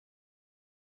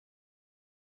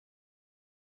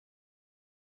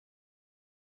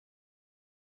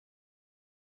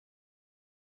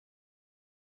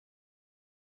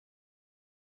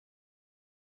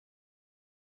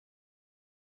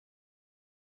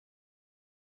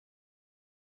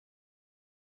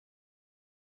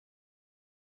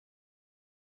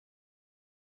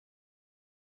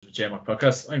the JMac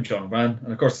podcast. I'm Sean Cavan,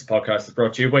 and of course, this podcast is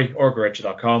brought to you by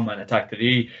Atak.com and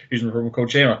Atak.ie. Using the promo code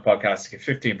JMac podcast to get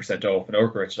 15% off on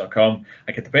Atak.com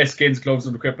and get the best skins, gloves,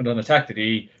 and equipment on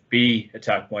Atak.ie. Be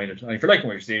attack minded. And if you're liking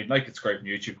what you're seeing, like and subscribe on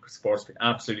YouTube because sport's been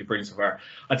absolutely brilliant so far.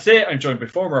 And today, I'm joined by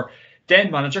former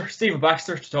Den manager Stephen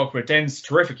Baxter to talk about Den's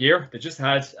terrific year they just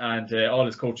had and all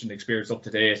his coaching experience up to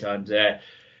date and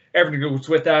everything goes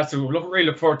with that. So we really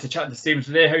look forward to chatting to Stephen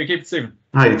today. How are you keeping, Stephen?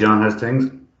 Hi, John. How's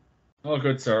things? All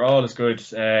good, sir. All is good.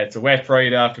 It's a wet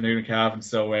Friday afternoon in Cavan,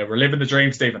 so we're living the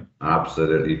dream, Stephen.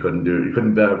 Absolutely. You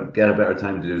couldn't get a better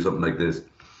time to do something like this.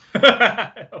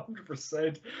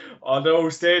 100%. Although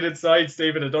staying inside,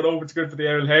 Stephen, I don't know if it's good for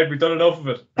the old head. We've done enough of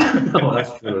it. No,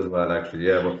 that's true as well, actually.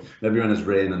 Yeah, but maybe when it's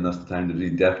raining, that's the time to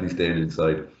be definitely staying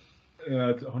inside.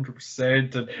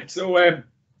 100%. And so,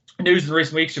 news in the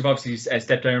recent weeks, you've obviously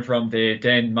stepped down from the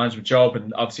Den management job,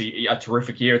 and obviously a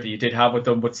terrific year that you did have with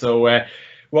them. But so,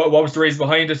 what was the reason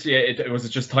behind it? Was it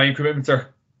just time commitments,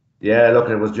 or? Yeah, look,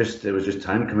 it was just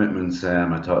time commitments.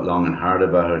 I thought long and hard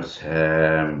about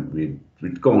it.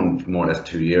 We'd gone more or less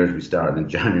 2 years. We started in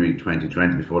January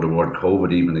 2020 before the word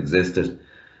COVID even existed,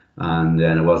 and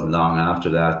then it wasn't long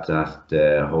after that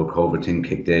the whole COVID thing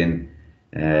kicked in.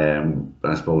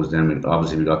 I suppose then we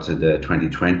got to the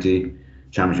 2020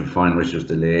 championship final, which was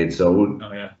delayed. So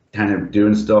kind of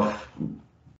doing stuff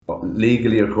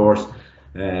legally, of course,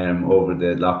 over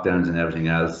the lockdowns and everything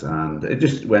else, and it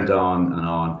just went on,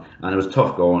 and it was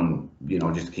tough going,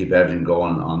 just to keep everything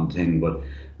going on the thing. But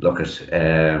look at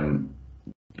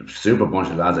super bunch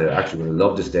of lads. I actually would have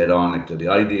loved to stay on. Like, the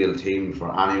ideal team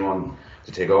for anyone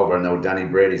to take over. Now Danny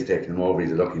Brady's taking him over.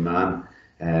 He's a lucky man.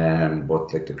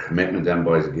 But like the commitment them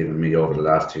boys have given me over the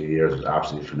last 2 years was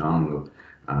absolutely phenomenal.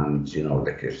 And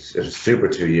it's super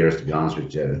 2 years, to be honest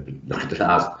with you. Look at the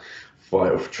last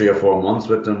 3 or 4 months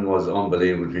with them was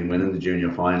unbelievable, between winning the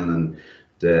junior final and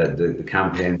the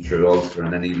campaign through Ulster,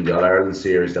 and then even the All-Ireland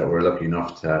series that we're lucky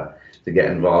enough to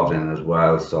get involved in as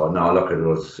well. So no, look, it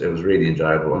was really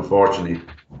enjoyable. Unfortunately,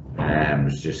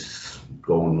 it's just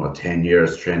going 10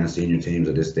 years training senior teams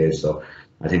at this stage. So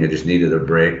I think I just needed a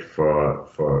break for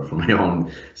my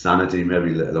own sanity,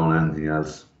 maybe let alone anything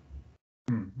else.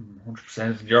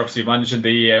 100%. You're obviously managing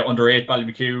the under-8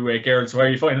 Ballymacue girls. So how are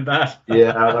you finding that?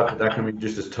 Yeah, that can be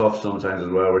just as tough sometimes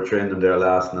as well. We trained them there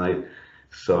last night,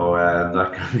 so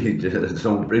that can be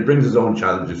it brings its own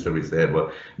challenges, shall we say.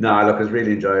 But no, look, it's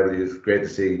really enjoyable. It's great to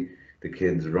see the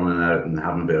kids running out and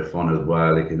having a bit of fun as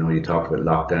well. Like, you talked about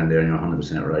lockdown there, and you're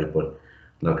 100% right. But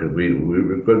look,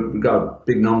 we've got a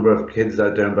big number of kids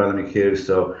out there in Ballymacue,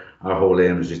 so our whole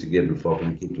aim is just to give them fucking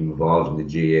and keep them involved in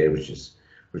the GAA,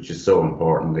 which is so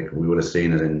important. Like, we would have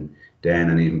seen it in Den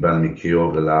and even Ballymacue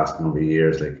over the last number of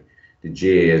years. Like, the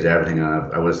GAA is everything, and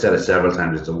I would have said it several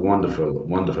times. It's a wonderful,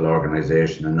 wonderful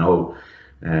organisation. I know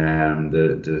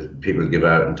the people give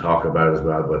out and talk about it as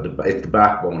well, but it's the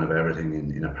backbone of everything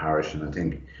in a parish. And I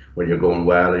think when you're going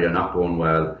well or you're not going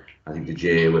well, I think the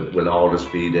GAA will always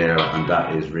be there, and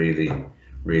that is really,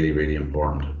 really, really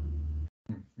important.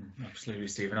 Absolutely,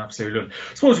 Stephen. Absolutely.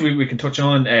 I suppose we can touch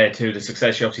on to the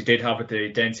success you obviously did have with the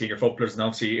Den senior footballers, and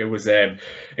obviously it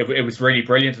was really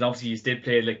brilliant. And obviously you did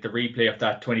play like the replay of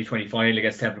that 2020 final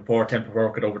against Templeport.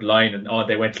 Templeport got over the line, and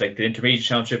they went to like the intermediate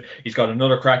championship. He's got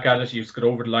another crack at it. He's got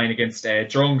over the line against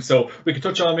Drung. So we could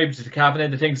touch on maybe to the Cavan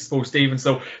end of things, I suppose, Stephen.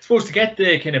 So I suppose to get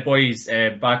the kind of boys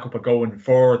back up and going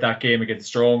for that game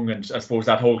against Drung, and I suppose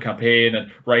that whole campaign,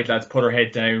 and right lads, put our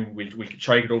head down. We'll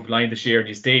try to get over the line this year, and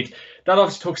you did. That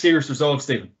obviously took serious resolve,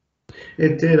 Stephen.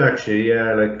 It did, actually,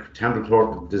 yeah. Like,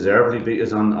 Templeport deservedly beat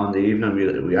us on the evening.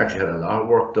 We actually had a lot of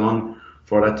work done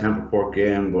for that Templeport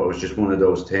game, but it was just one of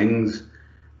those things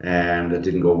that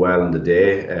didn't go well on the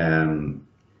day.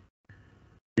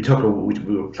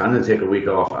 We were planning to take a week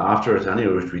off after it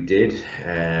anyway, which we did.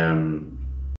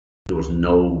 There was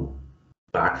no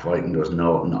backfighting. There was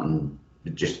nothing.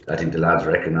 I think the lads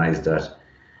recognised that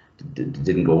it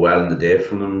didn't go well in the day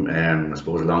from them. I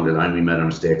suppose along the line we made our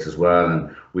mistakes as well, and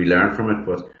we learned from it.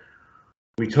 But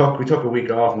we took a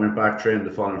week off and went back training the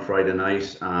following Friday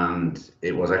night, and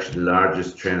it was actually the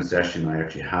largest training session I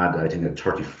actually had. I think I had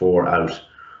 34 out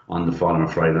on the following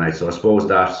Friday night. So I suppose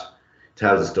that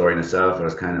tells the story in itself.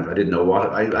 I didn't know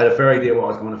what I had a fair idea what I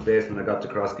was going to face when I got to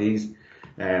Crosskeys.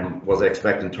 Was I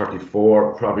expecting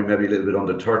 34? Probably maybe a little bit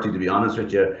under 30, to be honest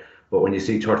with you. But when you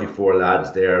see 34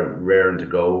 lads there raring to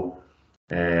go,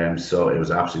 so it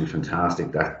was absolutely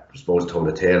fantastic. That, I suppose, told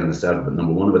a tale in itself. But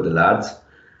number one, about the lads,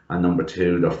 and number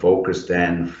two, their focus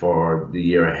then for the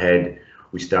year ahead.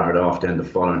 We started off then the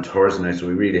following Thursday night, so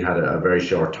we really had a very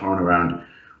short turnaround.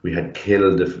 We had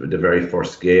killed the very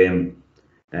first game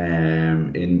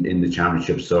in the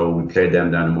championship. So we played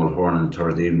them down in Mulhorn on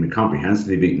Thursday evening. We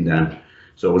comprehensively beaten them.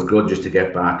 So it was good just to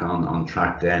get back on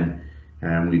track then.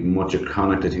 We Much of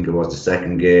Connacht, I think it was the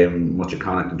second game, Much of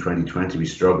Connacht in 2020, we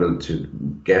struggled to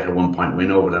get a 1-point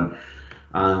win over them.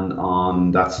 And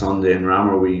on that Sunday in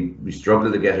Rammer, we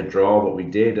struggled to get a draw, but we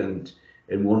did. And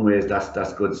in one way,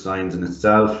 that's good signs in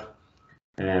itself.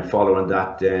 Following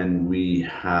that, then we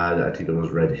had, I think it was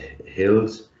Red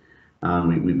Hills,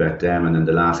 and we bet them. And then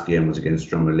the last game was against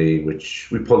Drummondley,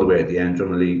 which we pulled away at the end.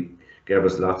 Drummondley gave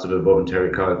us lots of it above in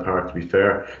Terry Kyle Park, to be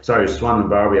fair. Sorry, Swan and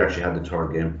Bar, we actually had the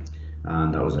third game,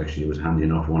 and that was actually, it was handy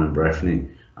enough, one in Breffni.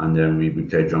 And then we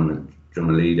played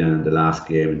Drummondley then in the last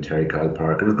game in Terry Kyle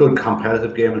Park. It was a good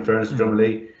competitive game, in fairness to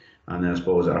Drummondley. And then I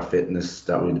suppose our fitness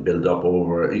that we'd built up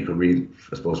over, you could read,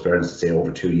 I suppose, fairness to say,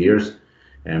 over 2 years,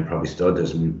 and probably stood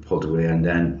us, and we pulled away. And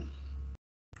then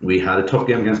we had a tough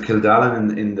game against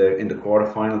Kildallan in the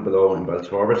quarter final below in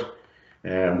Baltorbit.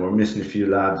 We're missing a few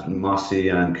lads. Mossy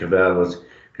and Cavan was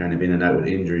kind of in and out with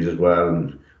injuries as well,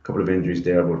 and a couple of injuries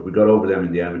there, but we got over them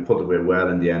in the end. We pulled away well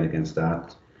in the end against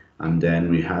that. And then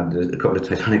we had a couple of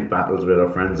titanic battles with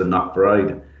our friends in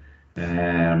Knockbride.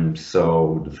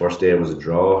 So the first day was a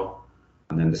draw,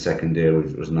 and then the second day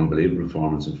was an unbelievable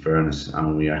performance, in fairness,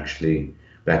 and we actually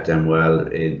bet them well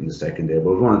in the second day. But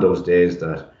it was one of those days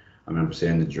that I remember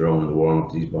saying to Jerome in the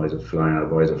warm-up, these boys are flying, our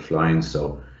boys are flying.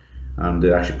 So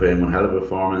they actually put in one hell of a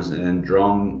performance. And then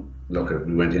Drum, look,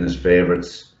 we went in as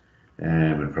favourites.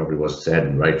 It probably was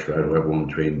said right throughout, whoever won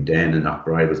between Den and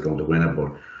Knockbride was going to win it,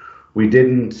 but we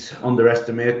didn't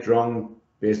underestimate Drum,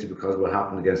 basically because of what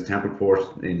happened against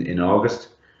Templeport in August.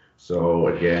 So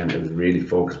again, it was a really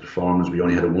focused performance. We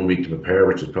only had 1 week to prepare,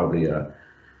 which was probably a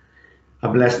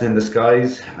blessing in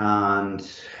disguise. And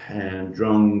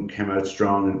Drum came out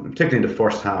strong, particularly in the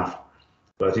first half.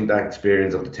 But I think that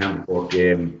experience of the Templeport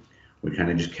game, we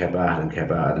kind of just kept at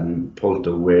it, and we pulled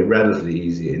away relatively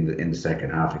easy in the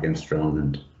second half against Drum.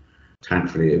 And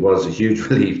thankfully, it was a huge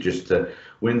relief just to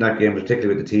win that game,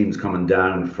 particularly with the teams coming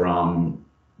down from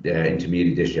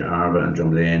intermediate this year. Arva and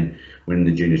Drumlane winning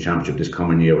the junior championship this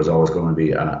coming year was always going to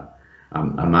be a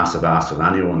massive ask of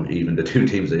anyone, even the two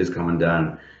teams that is coming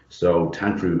down. So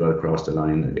thankfully we got across the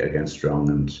line against Strong,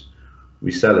 and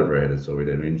we celebrated, so we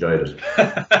did. We enjoyed it.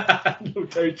 No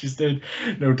doubt you did.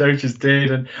 No doubt you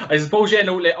did. And I suppose, yeah,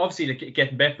 no, obviously, like,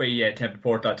 getting bet by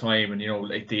Templeport that time, and, you know,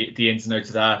 like the ins and outs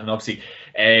of that, and obviously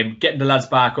getting the lads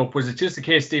back up. Was it just a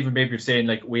case, Stephen, maybe of saying,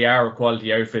 like, we are a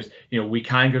quality outfit, you know, we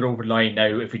can get over the line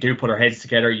now if we do put our heads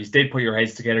together? You did put your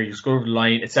heads together, you scored over the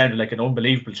line. It sounded like an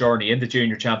unbelievable journey in the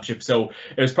junior championship. So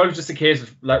it was probably just a case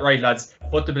of, like, right, lads,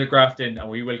 put the bit of graft in and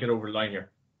we will get over the line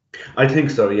here. I think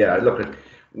so, yeah. Look,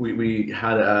 we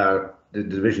had the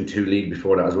Division 2 league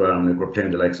before that as well, and we're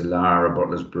playing the likes of Lara,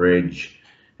 Butler's Bridge,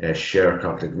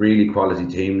 Shercock, like really quality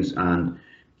teams. And,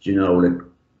 you know, like,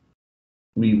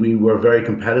 we were very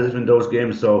competitive in those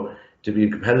games, so to be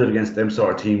competitive against them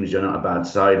sort of teams, you're not a bad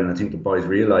side, and I think the boys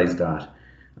realised that.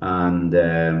 And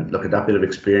look at that bit of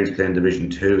experience playing Division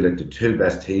 2, like the two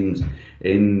best teams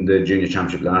in the junior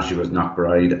championship last year was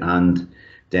Knockbride and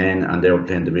Den, and they were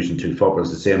playing Division 2 football.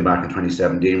 It's the same back in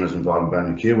 2017 was involved in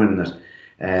Ballymakew winning it.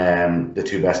 The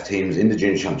two best teams in the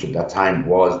junior championship that time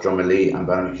was Drummondley and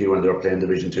Ballymakew, and they were playing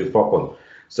Division 2 football.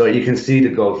 So you can see the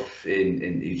gulf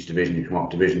in each division. You come up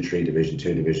Division 3, Division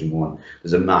 2, Division 1.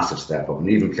 There's a massive step up, and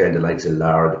even playing the likes of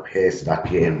Lara, the pace of that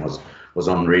game was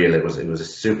unreal. It was a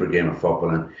super game of football.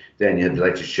 And then you had the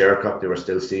likes of Shercock, they were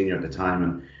still senior at the time,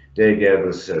 and they gave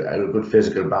us a good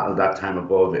physical battle that time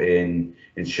above in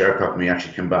Shercock, and we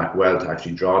actually came back well to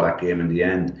actually draw that game in the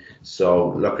end.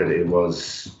 So look at it,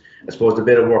 was, I suppose, the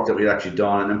bit of work that we'd actually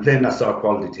done, and playing that sort of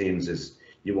quality teams is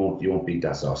you won't beat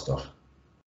that sort of stuff.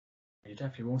 You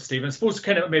definitely won't, Stephen. I suppose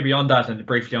kind of maybe on that and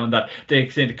briefly on that, the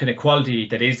kind of quality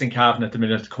that is in Cavan at the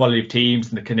minute, the quality of teams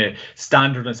and the kind of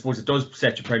standard, I suppose it does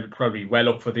set you probably well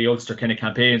up for the Ulster kind of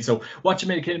campaign. So what you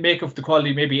make of the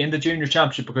quality maybe in the junior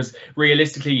championship, because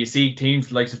realistically you see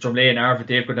teams like Drumlane and Arva,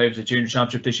 they've got out of the junior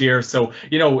championship this year. So,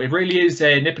 you know, it really is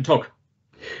nip and tuck.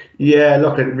 Yeah,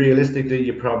 look, realistically,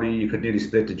 you could nearly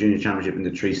split the junior championship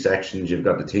into 3 sections. You've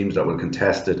got the teams that will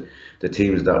contest it, the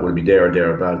teams that will be there or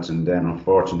thereabouts, and then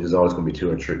unfortunately there's always going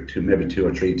to be maybe two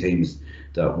or three teams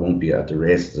that won't be at the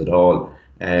races at all.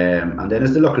 And then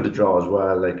there's the luck of the draw as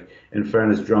well. Like, in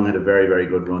fairness, Drung had a very, very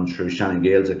good run through. Shannon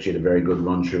Gales actually had a very good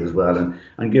run through as well.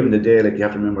 And given the day, like, you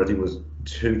have to remember, I think it was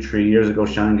 2-3 years ago,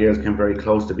 Shannon Gales came very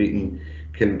close to beating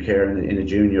Kilncare in a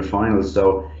junior final.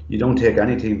 So you don't take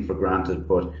any team for granted,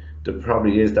 but there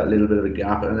probably is that little bit of a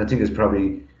gap, and I think it's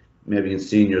probably maybe in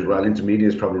senior as well.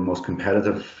 Intermediate is probably the most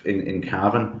competitive in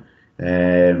Cavan.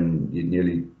 You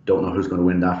nearly don't know who's going to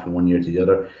win that from one year to the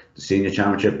other. The senior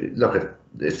championship, look at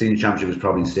the senior championship is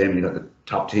probably the same. You got the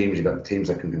top teams, you got the teams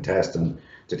that can contest, and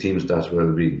the teams that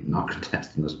will be not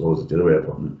contesting. I suppose is the other way of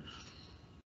putting it.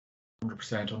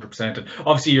 100%. And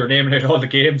obviously, you're naming out all the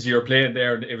games you're playing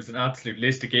there. It was an absolute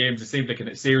list of games. It seemed like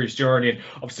a serious journey. And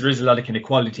obviously, there is a lot of kind of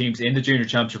quality teams in the junior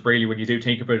championship, really, when you do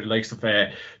think about it, likes of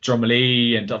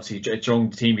Drummondley and obviously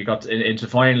Jung, the team you got into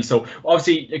the final. So,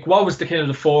 obviously, like, what was the kind of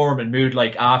the form and mood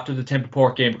like after the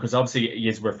Templeport game? Because obviously,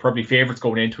 you were probably favourites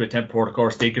going into it. Templeport, of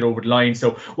course, did get over the line.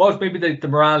 So, what was maybe the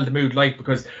morale, the mood like?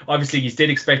 Because obviously, you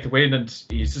did expect to win and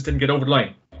you just didn't get over the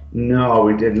line. No,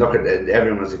 we did. Look at it.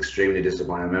 Everyone was extremely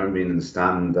disappointed. I remember being in the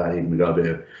stand that evening. We got a bit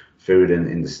of food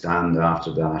in the stand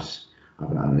after that.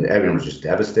 And everyone was just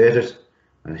devastated,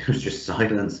 and it was just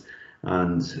silence.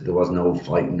 And there was no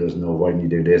fighting. There was no, why didn't you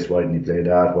do this? Why didn't you play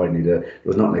that? Why didn't you do? There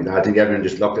was nothing like that. I think everyone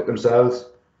just looked at themselves,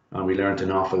 and we learned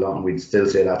an awful lot. And we'd still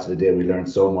say that to the day. We learned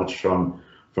so much from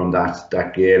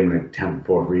that game. Like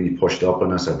Templeport really pushed up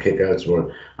on us. Our kickouts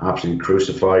were absolutely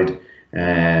crucified.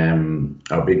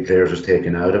 Our big players was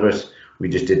taken out of it. We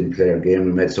just didn't play our game.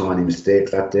 We made so many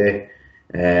mistakes that day,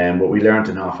 but we learned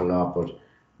an awful lot. But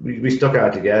we stuck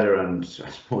out together, and I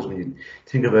suppose when you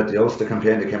think about the Ulster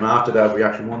campaign that came after that, we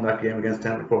actually won that game against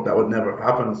Templeport. That would never have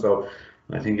happened. So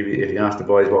I think if you ask the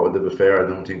boys what would they prefer, I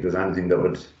don't think there's anything that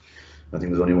would. I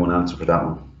think there's only one answer for that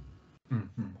one.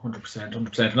 100%. And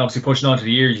obviously pushing on to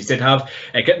the year, you did have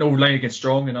getting over the line against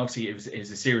Drung, and obviously it was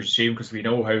a serious shame because we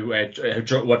know how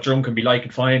what Drung can be like in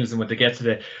finals and when they get to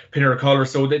the pinnacle colour.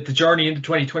 So the journey into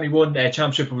 2021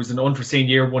 championship was an unforeseen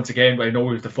year once again. But I know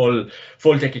we have the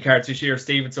full deck of cards this year,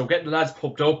 Stephen. So getting the lads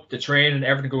pumped up, the train and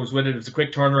everything goes with it. It was a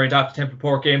quick turnaround after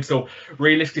Templeport game. So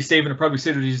realistically, Stephen, it probably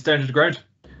suited you down to the ground.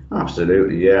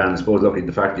 Absolutely, yeah, and I suppose looking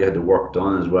the fact you had the work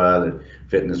done as well,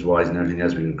 fitness wise and everything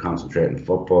else, we can concentrate on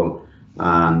football.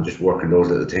 And just working those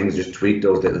little things, just tweak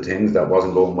those little things that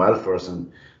wasn't going well for us, and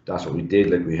that's what we did.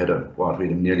 Like we had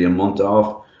nearly a month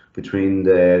off between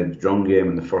the drum game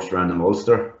and the first round in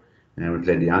Ulster, and we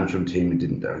played the Antrim team. We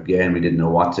didn't know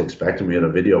what to expect, and we had a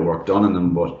video work done on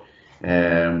them, but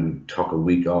took a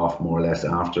week off more or less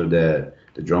after the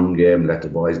drum game, let the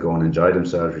boys go and enjoy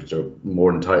themselves, which they're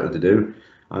more than entitled to do,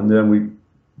 and then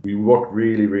we worked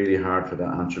really hard for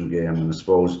that Antrim game, and I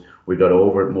suppose we got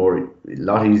over it a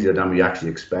lot easier than we actually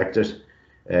expected.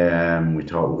 We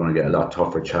thought we were going to get a lot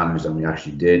tougher challenge than we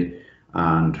actually did,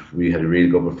 and we had a really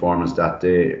good performance that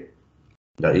day,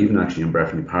 that evening actually in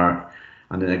Breffni Park,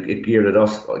 and then it geared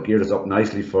us up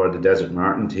nicely for the Desert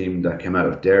Martin team that came out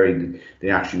of Derry.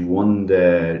 They actually won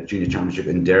the junior championship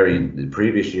in Derry the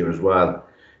previous year as well,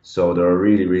 so they're a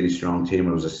really strong team.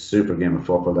 It was a super game of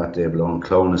football that day below in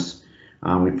Clonus.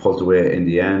 And we pulled away in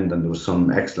the end, and there was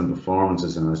some excellent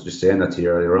performances. And I was just saying that to you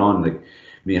earlier on, like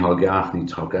Micheál Gaffney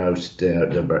took out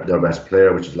their best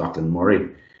player, which is Lachlan Murray.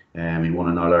 He won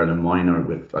an All-Ireland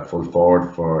minor at full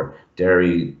forward for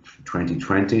Derry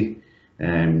 2020.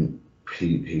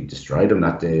 He destroyed him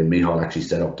that day. Micheál actually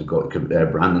set up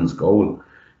Brandon's goal.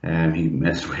 He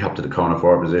made his way up to the corner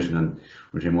forward position, and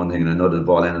between one thing and another, the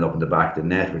ball ended up in the back of the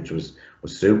net, which was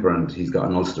super. And he's got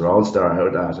an Ulster All-Star out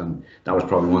of that, and that was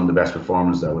probably one of the best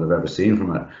performances I would have ever seen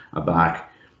from a back.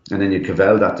 And then you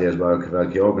Cavan that day as well.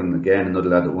 Cavan Keoghan, again, another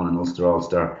lad that won an Ulster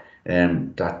All-Star.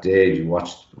 That day, you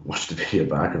watched the video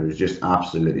back, it was just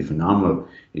absolutely phenomenal.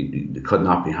 He could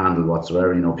not be handled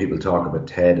whatsoever. You know, people talk about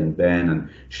Ted and Ben and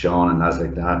Sean and lads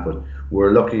like that, but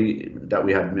we're lucky that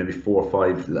we had maybe 4 or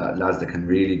 5 lads that can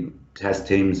really test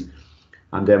teams.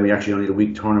 And then we actually only had a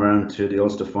week turnaround to the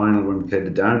Ulster final when we played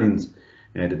the Downings.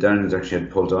 The Downings actually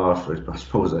had pulled off, I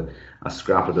suppose, a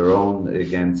scrap of their own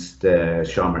against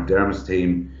Sean McDermott's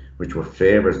team, which were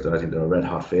favourites. I think they were red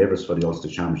hot favourites for the Ulster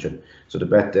Championship. So they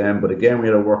bet them. But again, we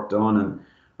had our work done, and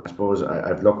I suppose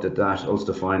I've looked at that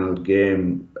Ulster final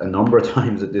game a number of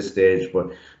times at this stage.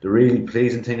 But the really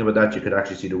pleasing thing about that, you could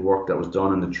actually see the work that was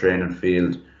done in the training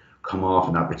field come off,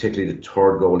 and that particularly the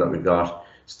third goal that we got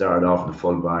started off in the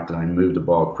full back line, moved the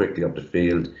ball quickly up the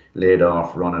field, laid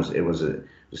off runners. It was a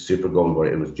super goal, but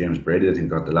it was James Brady, I think,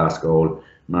 got the last goal.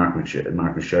 Mark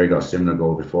McSherry got a similar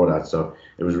goal before that. So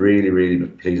it was really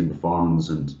pleasing performance,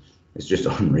 and it's just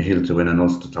unreal to win an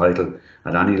Ulster title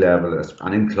at any level,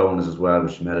 and in Clonus as well,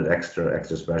 which made it extra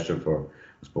special for,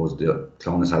 I suppose,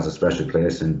 Clonus has a special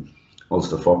place in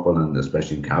Ulster football, and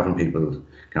especially in Cavan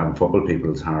football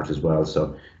people's heart as well.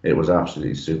 So it was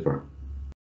absolutely super.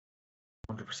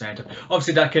 100%.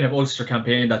 Obviously, that kind of Ulster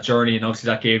campaign, that journey, and obviously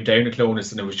that game down in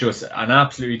Clonus, and it was just an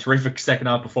absolutely terrific second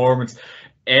half performance.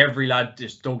 Every lad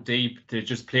just dug deep. They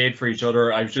just played for each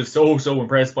other. I was just so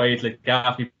impressed by it. Like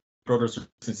Gaffney brothers were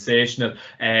sensational,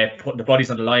 putting the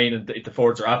bodies on the line, and the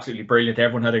forwards are absolutely brilliant.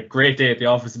 Everyone had a great day at the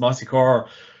office. Mossy Core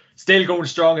still going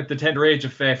strong at the tender age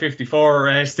of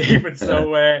 54, Stephen.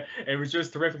 So it was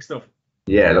just terrific stuff.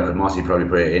 Yeah, look, Mossy probably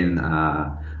put in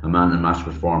a man of the match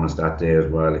performance that day as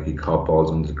well. Like, he caught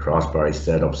balls under the crossbar, he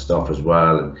set up stuff as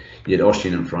well, and you had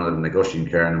Oisín in front of him. Like, Oisín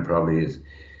Kernan probably is,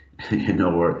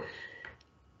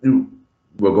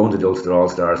 we're going to the Ulster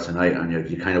All-Stars tonight, and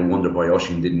you kind of wonder why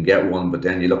Oisín didn't get one, but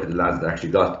then you look at the lads that actually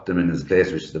got them in his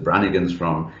place, which is the Brannigans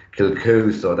from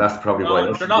Kilcoo, so that's probably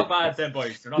why they're not bad then,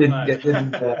 boys. They're not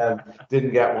bad.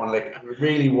 Didn't get one. Like, it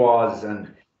really was.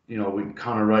 And with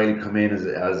Conor Riley come in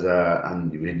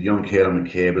and we had young Caelan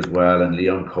McCabe as well, and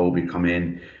Leon Colby come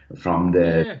in from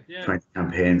the 20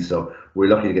 campaign, so we're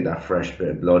lucky to get that fresh bit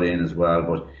of blood in as well.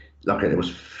 But look, it was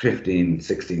 15,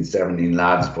 16, 17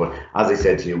 lads, but as I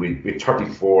said to you, we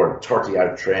 34, 30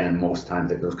 out training most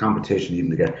times. Like, there was competition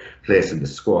even to get placed in the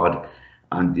squad,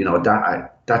 and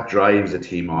that drives a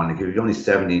team on. Like, if you're only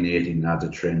 17, 18 lads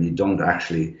at training, you don't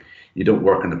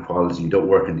work in the quality, you don't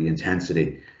work in the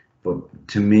intensity. But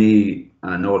to me,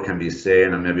 and I know it can be a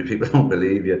saying, and maybe people don't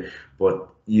believe you, but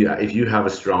if you have a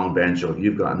strong bench, or if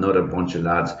you've got another bunch of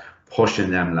lads pushing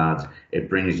them lads, it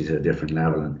brings you to a different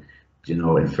level. And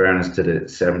in fairness to the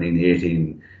 17,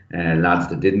 18 lads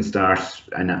that didn't start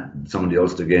and some of the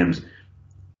Ulster games,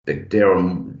 they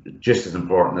are just as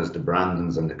important as the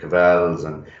Brandons and the Cavels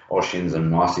and Oisins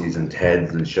and Mossies and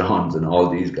Teds and Seans and all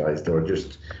these guys. They were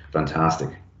just fantastic.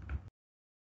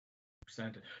 I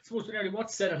suppose,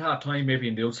 what's said at half time, maybe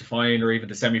in the Ulster final or even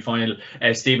the semi-final,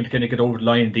 Stephen, to kind of get over the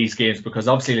line in these games, because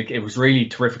obviously, like, it was really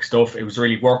terrific stuff. It was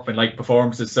really workmanlike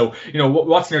performances. So,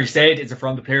 what's nearly said? Is it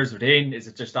from the players within? Is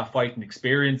it just that fighting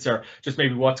experience, or just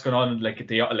maybe what's going on, like,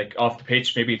 off the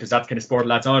pitch? Maybe does that kind of spur the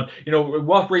lads on?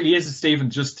 What really is it,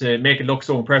 Stephen, just to make it look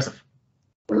so impressive?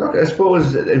 Well, look, I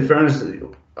suppose, in fairness,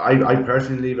 I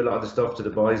personally leave a lot of the stuff to the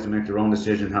boys to make their own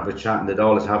decision, have a chat, and they'd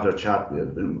always have their chat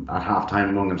at half time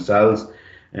among themselves.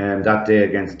 And that day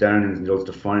against Downings in the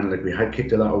Ulster final, like, we had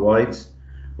kicked a lot of wides,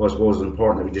 but I suppose it was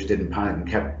important that we just didn't panic and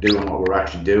kept doing what we were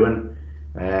actually doing.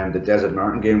 The Desert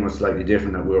Martin game was slightly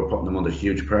different, that we were putting them under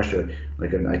huge pressure.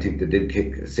 Like, and I think they did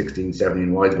kick 16,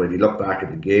 17 wides, but if you look back at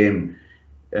the game,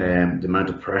 the amount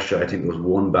of pressure, I think there was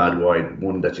one bad wide,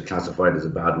 one that you classified as a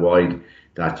bad wide,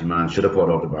 that your man should have put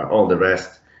up the bar. All the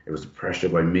rest, it was pressure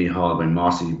by Mihal, by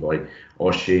Mossy, by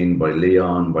Oisín, by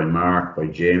Leon, by Mark, by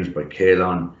James, by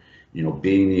Caelan,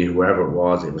 Beanie, whoever it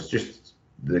was. It was just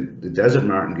the Desert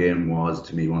Martin game was,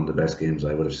 to me, one of the best games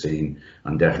I would have seen,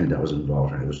 and definitely that was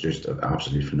involved. It was just an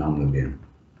absolutely phenomenal game.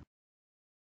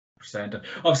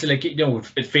 Obviously,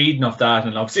 like, feeding off that,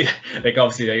 and obviously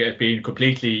being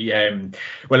completely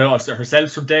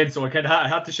herself from then, so I kind of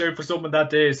had to shout for someone that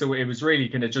day. So it was really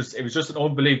it was just an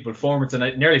unbelievable performance, and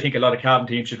I nearly think a lot of Cavan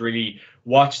teams should really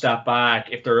watch that back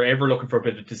if they're ever looking for a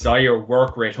bit of desire,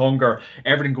 work rate, hunger.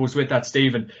 Everything goes with that,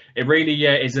 Stephen. It really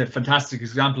is a fantastic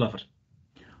example of it.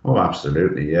 Oh,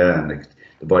 absolutely, yeah. And like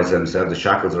the boys said themselves, the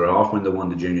shackles are off when they won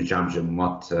the junior championship,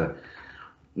 and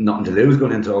nothing to lose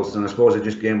going into Ulster. And I suppose it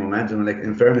just gained momentum. And, like,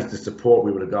 in fairness, the support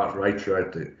we would have got right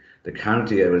throughout the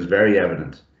county, it was very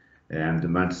evident. The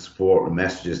amount of support,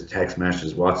 messages, text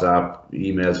messages, WhatsApp,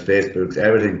 emails, Facebooks,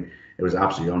 everything, it was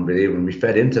absolutely unbelievable. And we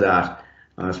fed into that,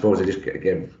 and I suppose it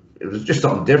was just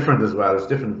something different as well. It was a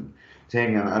different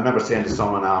thing. And I remember saying to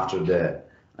someone after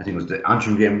I think it was the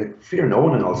Antrim game, like, fear no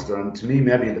one in Ulster. And to me,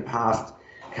 maybe in the past,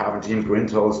 Cavan teams go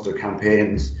into Ulster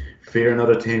campaigns fearing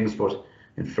other teams, but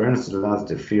in fairness to the lads,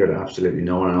 they feared absolutely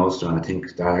no one in Ulster, and I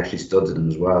think that actually stood to them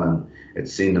as well, and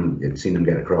it's seen them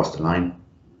get across the line.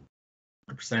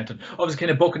 100%. And obviously,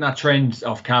 kind of bucking that trend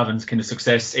of Cavan's kind of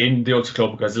success in the Ulster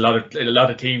club, because a lot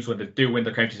of teams, when they do win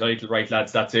their county title, right,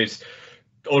 lads, that's it.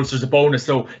 Ulster's a bonus.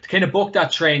 So to kind of buck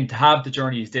that trend, to have the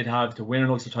journey you did have to win an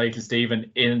Ulster title, Stephen,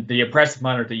 in the impressive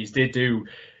manner that you did do,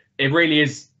 it really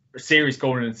is a serious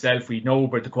goal in itself. We know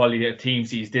about the quality of teams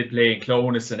he did play in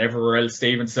Clones and everywhere else,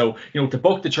 Stephen. So, to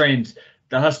buck the trend,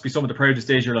 that has to be some of the proudest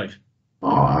days of your life.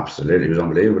 Oh, absolutely. It was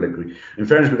unbelievable. Like, in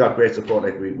fairness, we got great support.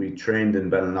 Like, we trained in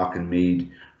Ballinlough and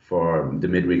Meath for the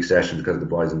midweek session because of the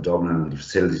boys in Dublin and the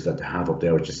facilities that they have up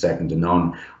there, which is second to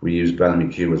none. We used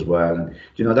Bellamy Q as well, and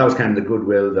that was kind of the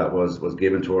goodwill that was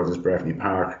given towards us. Breffni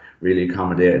Park really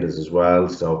accommodated us as well.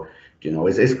 So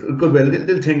it's goodwill.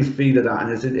 Little things feed at that,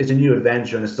 and it's a new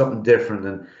adventure and it's something different.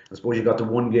 And I suppose you got the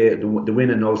one game, the win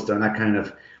in Ulster, and that kind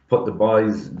of put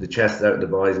the chest out of the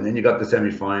boys, and then you got the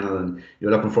semi-final, and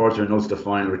you're looking forward to an Ulster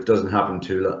final, which doesn't happen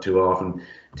too often.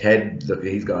 Ted, look,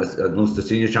 he's got an Ulster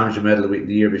Senior Championship medal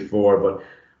the year before, but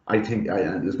I think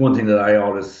there's one thing that I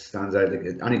always stands out.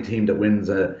 Like, any team that wins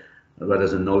a whether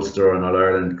it's an Ulster or an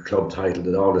All-Ireland club title,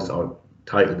 that all this or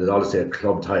title, that all say a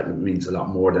club title means a lot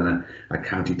more than a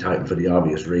county title for the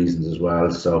obvious reasons as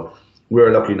well. So we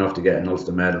were lucky enough to get an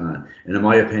Ulster medal, and in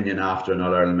my opinion, after an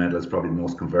All-Ireland medal, it's probably the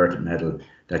most converted medal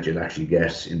that you'll actually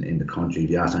get in the country. If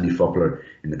you ask any footballer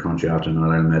in the country after an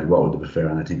All-Ireland medal, what would they prefer?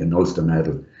 And I think an Ulster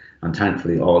medal. And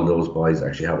thankfully, all those boys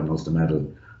actually have an Ulster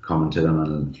medal coming to them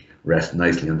and rest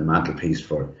nicely on the mantelpiece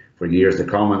for years to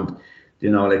come. And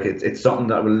like it's something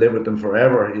that will live with them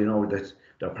forever. That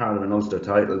they're part of an Ulster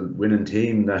title winning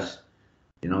team. That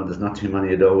there's not too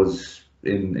many of those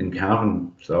in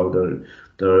Cavan. So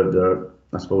they're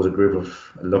I suppose a group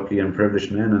of lucky and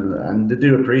privileged men, and they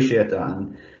do appreciate that.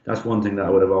 And that's one thing that I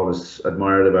would have always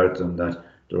admired about them, that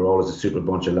they were always a super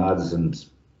bunch of lads, and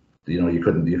you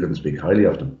couldn't speak highly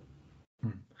of them.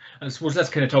 I suppose let's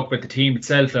kind of talk about the team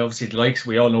itself. Obviously, the likes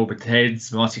we all know about the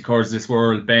heads, Mossy Cors of this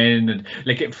world, Ben, and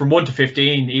like from 1 to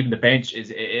 15, even the bench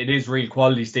is real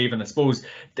quality, Stephen. I suppose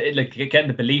like getting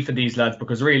the belief in these lads,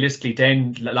 because realistically,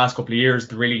 then the last couple of years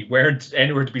they really weren't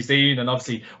anywhere to be seen, and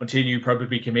obviously until you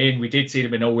probably came in, we did see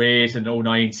them in 08 and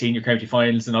 09 senior county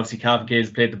finals, and obviously Cavan Gales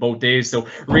played the both days. So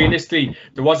realistically,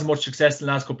 there wasn't much success in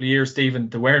the last couple of years, Stephen.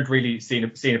 They weren't really seen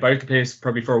about the place,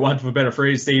 probably for want of a better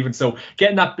phrase, Stephen. So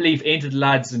getting that belief into the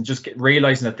lads and just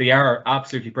realising that they are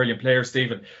absolutely brilliant players,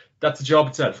 Stephen, that's the job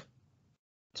itself.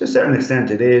 To a certain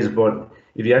extent it is, but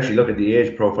if you actually look at the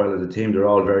age profile of the team, they're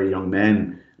all very young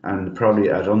men, and probably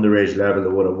at underage level they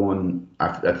would have won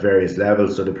at various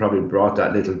levels, so they probably brought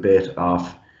that little bit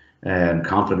of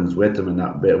confidence with them and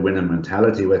that bit of winning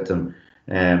mentality with them.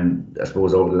 I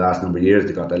suppose over the last number of years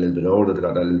they got that little bit older, they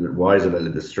got that little bit wiser, a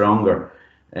little bit stronger,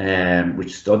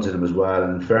 which stood to them as well.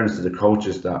 And in fairness to the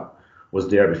coaches that was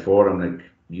there before them, like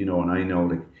and I know,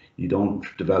 like, you don't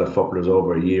develop footballers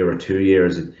over a year or 2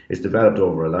 years. It's developed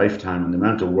over a lifetime, and the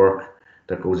amount of work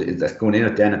that's going in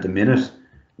at the minute,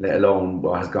 let alone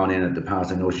what has gone in at the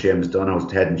past. I know Seamus Dunho's,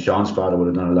 Ted and Sean's father would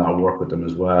have done a lot of work with them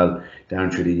as well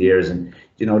down through the years. And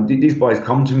these boys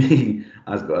come to me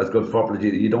as good footballers.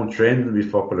 You don't train them to be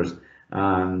footballers.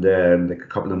 And like a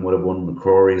couple of them would have won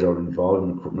McCrory's or involved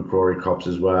in McCrory Cups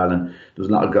as well. And there's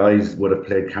a lot of guys would have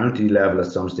played county level at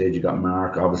some stage. You got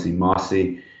Mark, obviously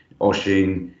Mossy,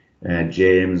 Ushing,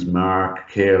 James, Mark,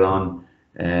 Cavan,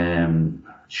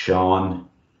 Sean,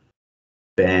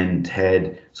 Ben,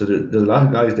 Ted. So there's a lot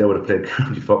of guys there would have played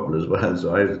county football as well.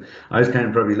 So I was kind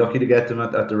of probably lucky to get them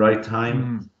at the right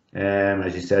time.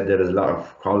 As you said, there's a lot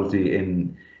of quality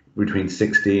in between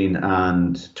 16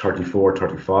 and 34,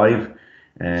 35.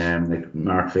 Like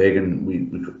Mark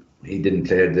Fagan, he didn't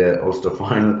play the Ulster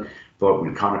final, but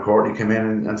when Conor Courtney came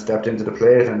in and stepped into the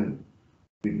plate, and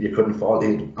you couldn't fault.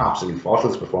 He had absolutely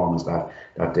faultless performance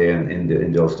that day in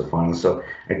the Ulster final. So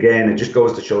again, it just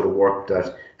goes to show the work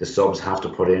that the subs have to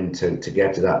put in to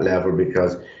get to that level,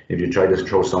 because if you try to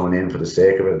throw someone in for the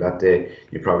sake of it that day,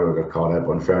 you probably would get caught out.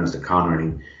 But in fairness to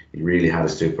Conor, he really had a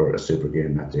super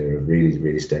game that day, a really,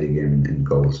 really steady game in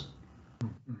goals.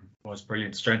 Was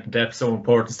brilliant. Strength and depth so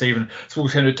important, Stephen. So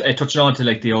kind of touching on to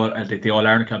like the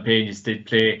All-Ireland campaign, you did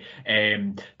play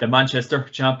the Manchester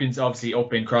champions, obviously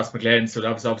up in Crossmaglen. So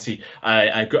that was obviously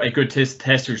a good test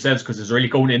for yourselves, because it's really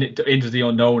going into the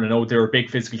unknown. I know they were a big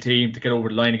physical team to get over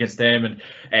the line against them, and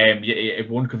it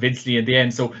won convincingly in the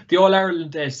end. So the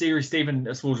All-Ireland series, Stephen,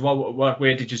 I suppose what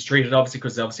way did you treat it? Obviously,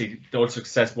 because the Ulster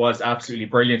success was absolutely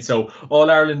brilliant. So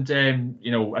All-Ireland,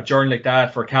 a journey like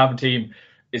that for a Cavan team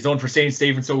is unforeseen,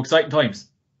 Stephen. So exciting times.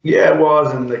 Yeah, it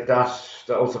was, and like that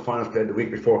Ulster finals played the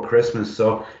week before Christmas,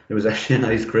 so it was actually a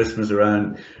nice Christmas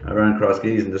around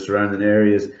Crosskeys and the surrounding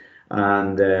areas.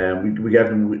 And we gave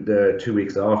them the 2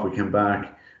 weeks off. We came back,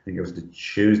 I think it was the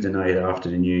Tuesday night after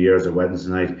the New Year's or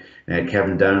Wednesday night.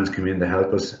 Kevin Downs came in to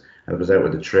help us out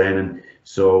with the training.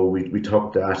 So we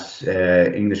took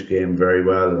that English game very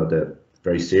well, or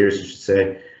very serious, I should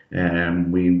say.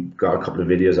 We got a couple of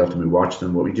videos after we watched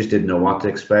them, but we just didn't know what to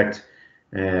expect.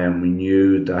 We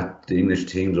knew that the English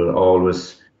teams would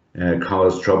always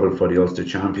cause trouble for the Ulster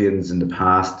champions in the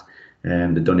past.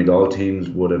 The Donegal teams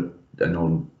would have,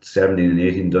 17 and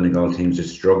 18 Donegal teams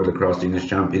just struggled across the English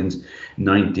champions.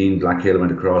 19 Blackhill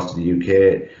went across to the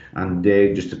UK, and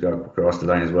they just got across the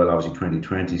line as well, obviously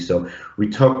 2020. So we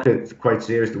took it quite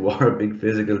seriously. We were a big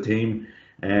physical team.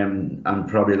 And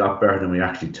probably a lot better than we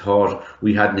actually thought.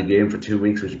 We hadn't a game for 2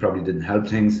 weeks, which probably didn't help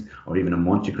things, or even a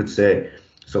month, you could say.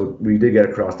 So we did get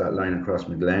across that line across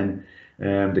Maglen.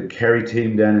 The Kerry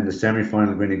team then in the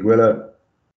semi-final, Gwynedd,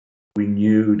 we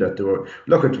knew that they were,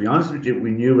 to be honest with you,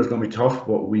 we knew it was going to be tough,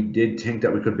 but we did think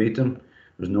that we could beat them.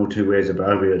 There's no two ways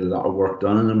about it. We had a lot of work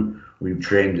done on them. We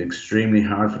trained extremely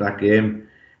hard for that game.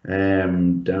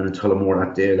 down in Tullamore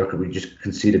that day. Look, we just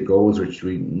conceded goals, which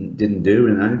we didn't do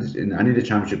in any of the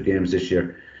championship games this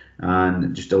year,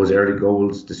 and just those early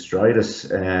goals destroyed us.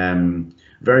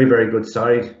 Very, very good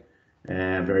side,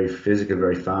 very physical,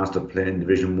 very fast. Up playing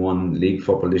Division 1 league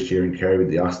football this year in Kerry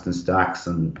with the Austin Stacks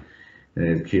and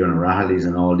Kieran O'Rahilly's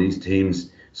and all these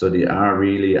teams. So they are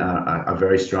really a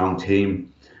very strong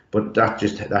team. But that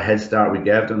head start we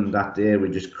gave them that day, we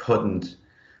just couldn't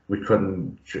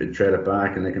trade it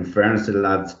back. And like, in fairness to the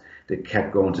lads, they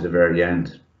kept going to the very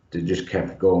end. They just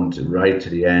kept going right to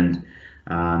the end.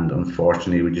 And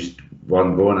unfortunately, we just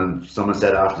wasn't going. And someone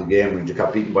said after the game, we just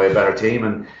got beaten by a better team.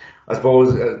 And I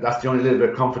suppose that's the only little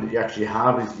bit of comfort that you actually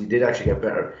have, is you did actually get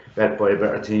bet by a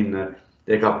better team. That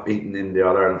they got beaten in the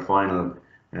All-Ireland final.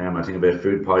 I think a bit of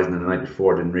food poisoning the night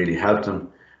before didn't really help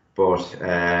them. But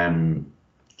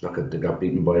look, they got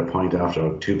beaten by a point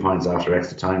after, 2 points after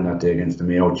extra time that day against the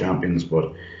Mayo champions.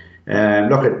 But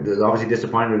look, it's obviously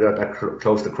disappointing we got that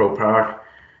close to Croke Park.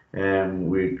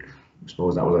 I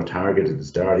suppose that was our target at the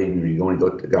start. Even if you only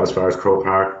got as far as Croke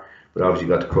Park, but obviously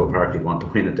got to Croke Park, you'd want to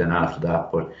win it then after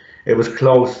that. But it was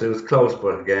close. It was close,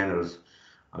 but again, it was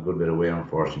a good bit away,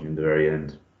 unfortunately, in the very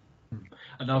end.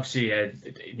 And obviously,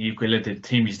 you the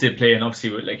team you did play, and obviously,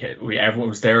 like everyone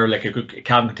was there, like a good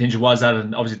Cavan contingent was that,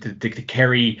 and obviously the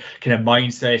Kerry kind of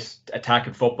mindset,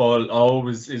 attacking football,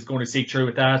 always is going to seek through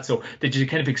with that. So did you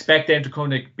kind of expect them to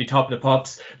kind of be top of the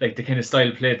pops, like the kind of style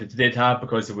of play that they did have,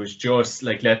 because it was just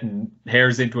like letting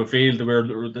hairs into a field,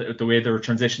 the way they were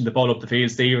transitioning the ball up the field,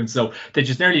 Stephen? So did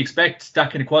you nearly expect that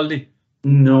kind of quality?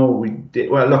 No, we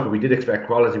did. Well, look, we did expect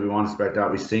quality. We want to expect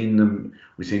that. We've seen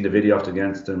the video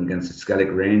against them against the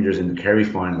Skellig Rangers in the Kerry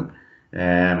final,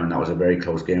 and that was a very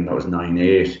close game. That was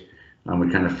 9-8, and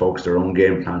we kind of focused our own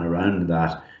game plan around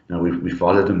that. Now we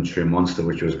followed them through Munster,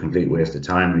 which was a complete waste of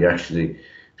time.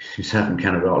 Myself and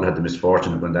Kenneth all had the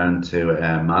misfortune of going down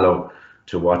to Mallow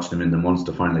to watch them in the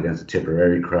Munster final against the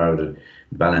Tipperary crowd. And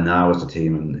Ballina was the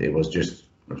team, and it was just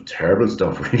terrible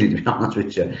stuff, really, to be honest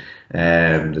with you.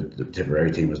 The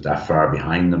Tipperary team was that far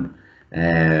behind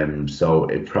them, so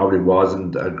it probably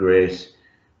wasn't a great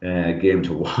game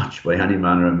to watch by any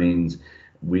manner of means.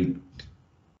 We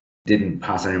didn't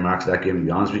pass any marks to that game, to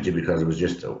be honest with you, because it was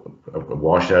just a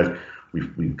washout.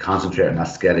 We concentrated on that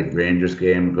Skellig Rangers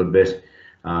game a good bit,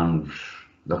 and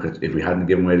look, if we hadn't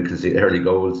given away the conceded early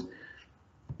goals,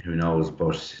 who knows?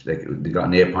 But like, they got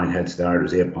an 8-point head start. It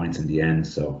was 8 points in the end,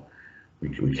 so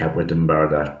we kept with them bar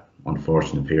that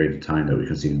unfortunate period of time that we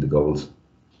conceded the goals.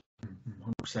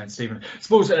 100%, Stephen. I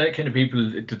suppose kind of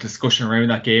people, the discussion around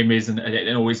that game is, and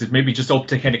is it maybe just up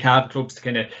to kind of Cavan clubs to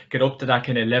kind of get up to that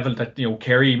kind of level that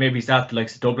Kerry maybe is at, the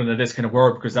likes of Dublin and this kind of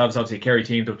work, because that was obviously a Kerry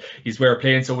team that he's where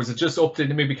playing. So is it just up to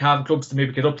maybe Cavan clubs to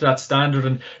maybe get up to that standard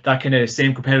and that kind of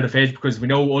same competitive edge? Because we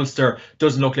know Ulster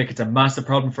doesn't look like it's a massive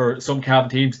problem for some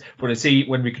Cavan teams, but I see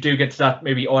when we do get to that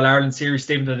maybe All Ireland series,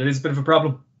 Stephen, that it is a bit of a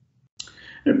problem.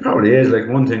 It probably is. Like,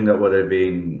 one thing that would have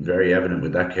been very evident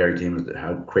with that Kerry team is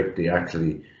how quick they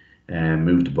actually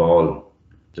moved the ball.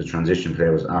 The transition play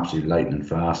was absolutely lightning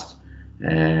fast,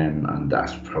 and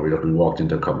that's probably, look, we walked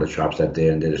into a couple of traps that day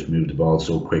and they just moved the ball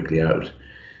so quickly out.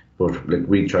 But like,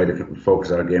 we try to focus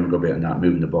our game a good bit on that,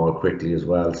 moving the ball quickly as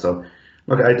well. So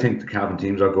look, I think the Cavan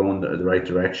teams are going the right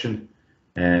direction.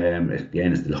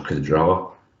 Again, it's the luck of the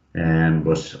draw,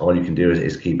 but all you can do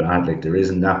is keep at. Like, there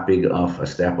isn't that big of a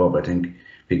step up. I think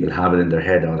people have it in their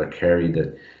head, they're Kerry,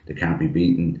 that they can't be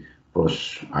beaten. But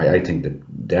I think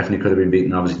that definitely could have been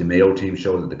beaten. Obviously, the Mayo team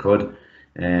showed that they could.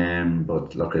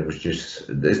 But look, it was just,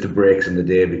 it's the breaks in the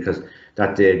day, because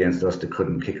that day against us, they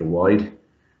couldn't kick it wide.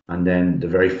 And then the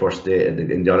very first day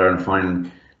in the All-Ireland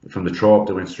final, from the throw up,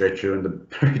 they went straight through and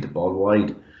they buried the ball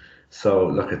wide. So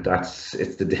look, at that's,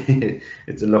 it's the day,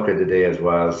 it's the luck of the day as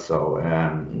well. So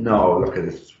no, look, at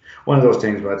it's one of those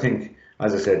things. But I think,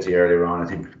 as I said to you earlier on, I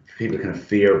think people kind of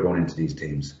fear going into these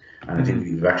teams, and I think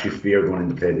you've actually fear going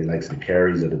into play the likes of the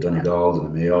Kerrys or the Donegals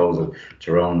and the Mayos or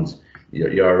Tyrones.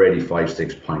 You're already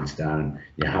 5-6 points down.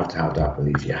 You have to have that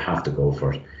belief. You have to go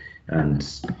for it. And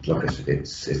look,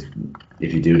 it's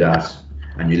if you do that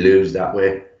and you lose that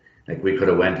way, like, we could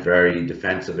have went very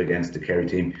defensive against the Kerry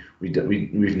team. We've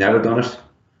never done it.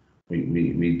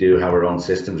 We do have our own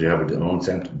systems. We have our own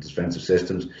defensive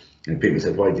systems. And people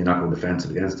said, why do you not go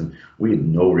defensive against them? We had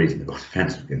no reason to go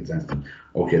defensive against them.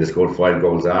 Okay, they scored 5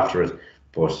 goals after it,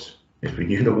 but if we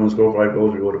knew they were going to score 5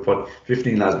 goals, we would have put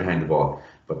 15 lads behind the ball.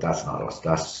 But that's not us.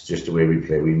 That's just the way we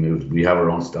play. We moved. We have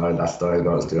our own style. That style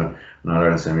got us to an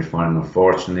All-Ireland semi-final.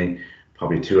 Unfortunately,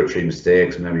 probably 2 or 3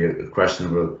 mistakes, maybe a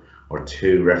questionable or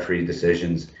 2 referee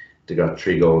decisions. They got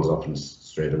 3 goals off them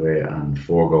straight away and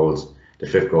 4 goals the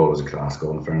fifth goal was a class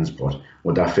goal in fairness, but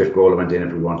would that fifth goal have went in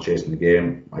if we weren't chasing the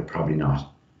game? I'd probably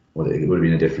not. Well, it would have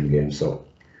been a different game. So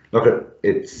look,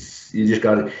 it's you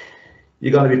got to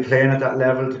be playing at that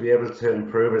level to be able to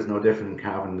improve. It's no different in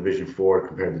Cavan Division 4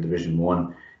 compared to Division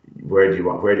 1. Where do you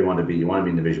want to be? You want to be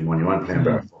in Division 1. You want to play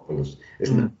better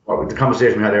football. The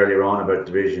conversation we had earlier on about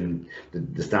division,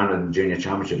 the standard in the junior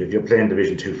championship. If you're playing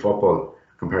Division 2 football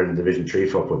compared to Division 3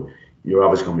 football, you're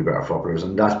obviously going to be better footballers,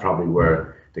 and that's probably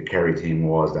where the Kerry team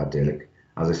was that day. Like,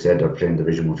 as I said, they're playing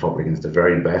Division 1 football against the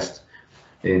very best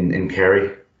in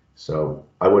Kerry. So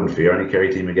I wouldn't fear any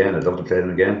Kerry team again. I'd love to play them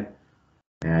again,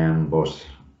 but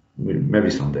maybe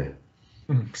someday.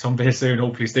 Someday soon,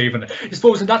 hopefully, Stephen. I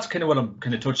suppose, and that's kind of what I'm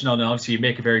kind of touching on. And obviously, you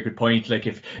make a very good point. Like,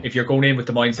 if you're going in with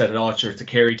the mindset that, sure, it's a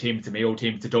Kerry team, it's a Mayo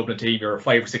team, it's a Dublin team, you're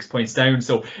 5 or 6 points down.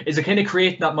 So, is it kind of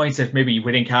creating that mindset maybe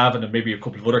within Cavan and maybe a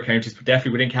couple of other counties, but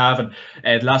definitely within Cavan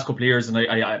the last couple of years? And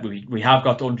we have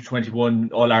got the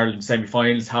under-21 All-Ireland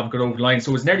semi-finals, have got over the line.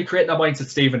 So, it's nearly creating that mindset,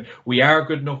 Stephen. We are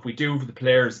good enough. We do for the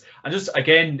players. And just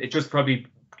again, it just probably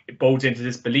bodes into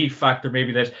this belief factor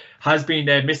maybe that has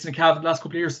been missing in Cavan the last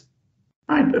couple of years.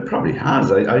 It probably has.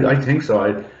 I think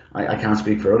so. I can't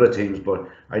speak for other teams, but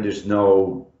I just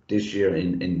know this year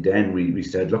in Den we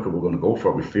said, look, we're going to go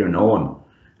for it. We fear no one.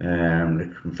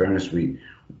 In fairness,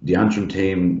 the Antrim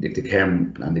team, they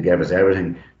came and they gave us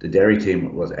everything. The Derry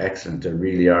team was excellent. They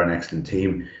really are an excellent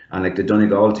team. And like the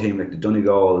Donegal team, like the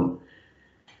Donegal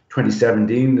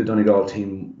 2017, the Donegal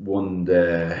team won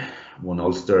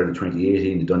Ulster. The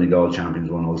 2018, the Donegal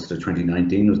champions won Ulster.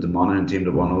 2019 was the Monaghan team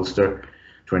that won Ulster.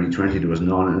 2020 there was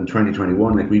none, and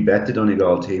 2021 like we bet the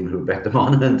Donegal team who bet the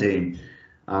Monaghan team,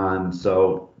 and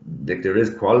so like there is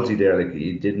quality there. Like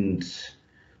you didn't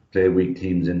play weak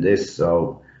teams in this,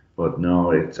 so but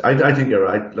no, I think you're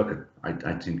right. Look, I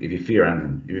think if you fear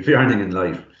anything in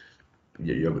life,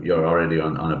 you're already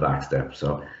on a back step.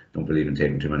 So don't believe in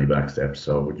taking too many back steps.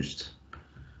 So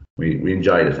we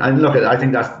enjoyed it, and look, I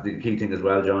think that's the key thing as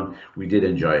well, John. We did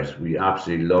enjoy it. We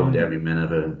absolutely loved every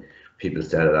minute of it. People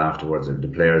said it afterwards. The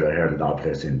players, I heard a lot of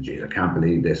players saying, "Geez, I can't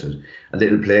believe this." Was a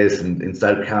little place in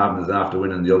South Cavan after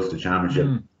winning the Ulster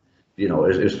Championship. You know,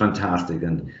 it was fantastic,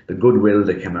 and the goodwill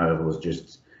that came out of it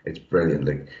was it's brilliant.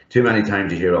 Like too many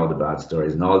times you hear all the bad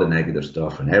stories and all the negative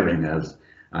stuff and everything else,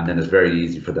 and then it's very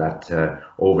easy for that to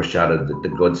overshadow the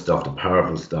good stuff, the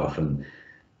powerful stuff, and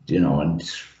I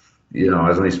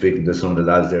was only speaking to some of the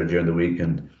lads there during the week,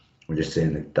 and we're just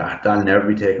saying like that'll never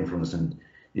be taken from us, and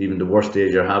even the worst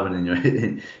days you're having, and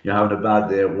you're having a bad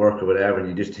day at work or whatever, and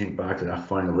you just think back to that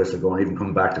final whistle going, even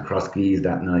coming back to Crosskeys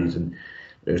that night, and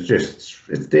it's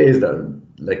days that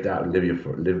like that live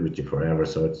with you forever.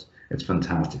 So it's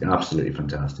fantastic, absolutely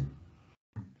fantastic.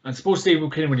 I suppose, Stephen,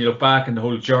 when you look back on the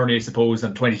whole journey, I suppose,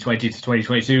 in 2020 to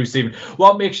 2022, Stephen,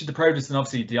 what makes you the proudest? And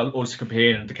obviously, the Ulster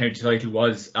campaign and the county title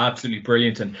was absolutely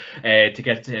brilliant, and to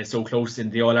get so close in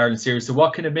the All Ireland series. So,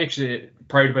 what kind of makes you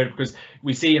proud about it? Because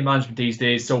we see in management these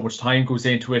days, so much time goes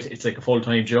into it. It's like a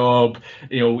full-time job.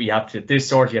 You have to get this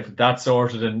sorted, you have to get that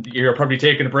sorted, and you're probably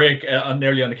taking a break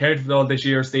nearly on account of it all this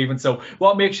year, Stephen. So,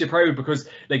 what makes you proud? Because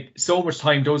like so much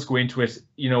time does go into it.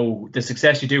 The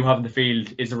success you do have in the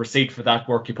field is a receipt for that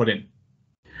work you put in.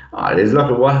 It is. Look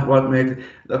at what made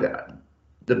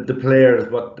the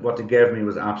players. What they gave me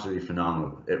was absolutely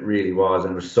phenomenal. It really was,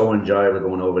 and it was so enjoyable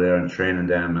going over there and training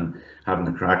them and having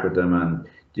the crack with them. And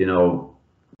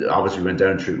obviously we went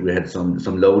down through. We had some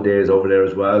low days over there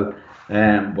as well.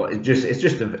 But it's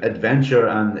just an adventure,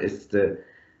 and it's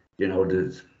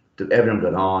everyone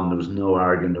got on. There was no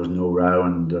arguing. There was no row,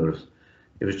 and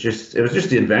it was just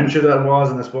the adventure that it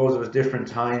was. And I suppose it was different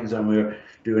times, and we were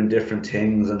doing different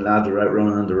things, and lads were out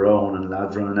running on their own, and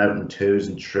lads running out in twos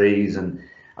and threes, and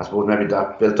I suppose maybe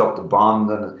that built up the bond.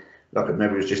 And look,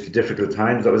 maybe it was just the difficult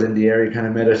times that was in the area kind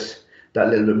of made it that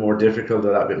little bit more difficult,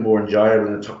 or that bit more enjoyable,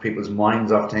 and it took people's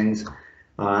minds off things.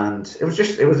 And it was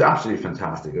absolutely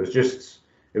fantastic. It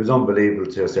was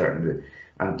unbelievable to a certain degree.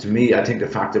 And to me, I think the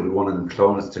fact that we won in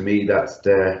Clones, to me, that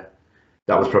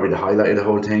was probably the highlight of the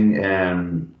whole thing. I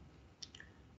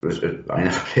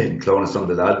never played in Clones. Some of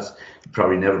the lads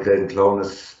probably never played in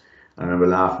Clones. I remember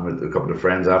laughing with a couple of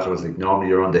friends afterwards. Like, normally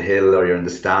you're on the hill or you're in the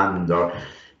stand, or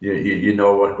you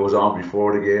know what goes on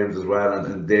before the games as well.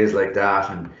 And days like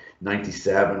that, and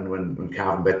 '97 when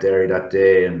Cavan bet Derry that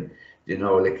day, and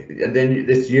and then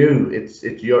it's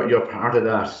you're part of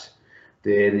that.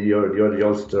 You're the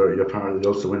Ulster. You're part of the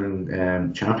Ulster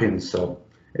winning champions. So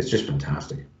it's just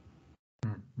fantastic.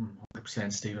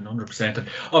 100%, Stephen, 100%. And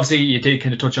obviously, you did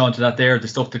kind of touch on to that there. The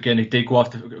stuff that again did go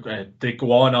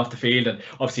on off the field, and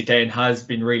obviously, Den has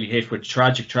been really hit with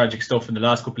tragic stuff in the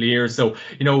last couple of years. So,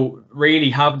 really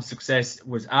having success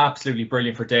was absolutely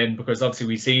brilliant for Den, because obviously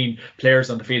we've seen players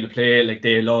on the field of play, like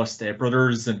they lost their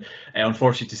brothers and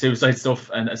unfortunately to suicide stuff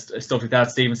and stuff like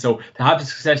that, Stephen. So to have the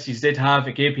success you did have,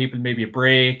 it gave people maybe a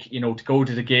break, to go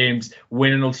to the games,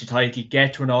 win an Ulster title,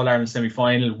 get to an All-Ireland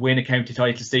semi-final, win a county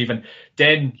title, Stephen.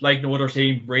 Den, like no other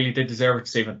team, really did deserve it,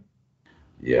 Stephen.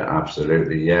 Yeah,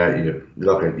 absolutely.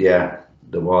 Yeah,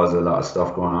 there was a lot of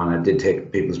stuff going on. It did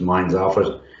take people's minds off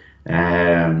it.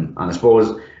 And I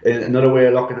suppose another way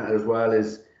of looking at it as well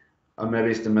is maybe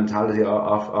it's the mentality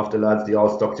of the lads. They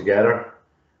all stuck together.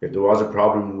 If there was a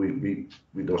problem, we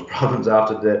those problems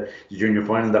after the junior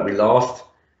final that we lost,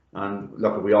 and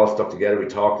look, we all stuck together. We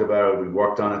talked about it, we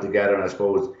worked on it together, and I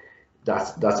suppose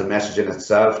that's a message in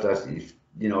itself, that if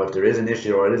there is an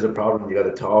issue or it is a problem, you got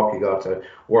to talk, you got to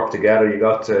work together, you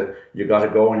got to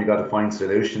go and you got to find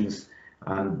solutions,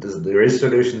 and there is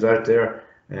solutions out there.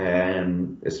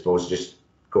 And I suppose just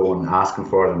going and asking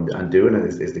for it and doing it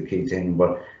is the key thing.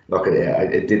 But look,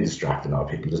 it did distract a lot of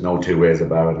people. There's no two ways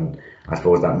about it, and I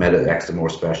suppose that made it extra more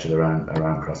special around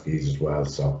Crosskeys as well.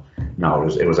 So no,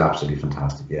 it was absolutely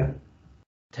fantastic. Yeah.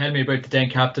 Tell me about the Den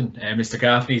captain, Mr.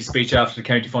 Gaffney's speech after the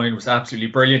county final was absolutely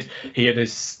brilliant. He had a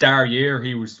star year.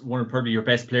 He was one of probably your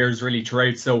best players really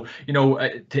throughout. So,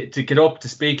 to get up to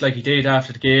speak like he did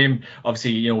after the game,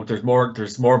 obviously, there's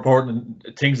more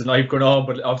important things in life going on,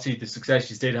 but obviously the success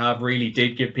he did have really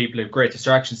did give people a great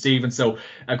distraction, Stephen. So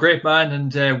a great man,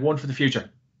 and one for the future.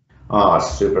 Oh,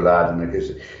 super lad.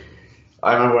 And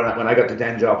I remember when I got the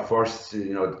Den job first,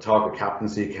 the talk of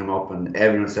captaincy came up, and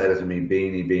everyone said it to me,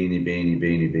 Beanie, Beanie, Beanie,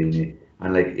 Beanie, Beanie.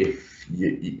 And like, if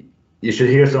you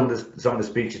should hear some of the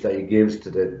speeches that he gives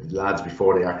to the lads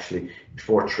before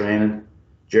training,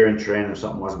 during training, if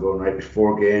something wasn't going right,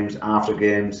 before games, after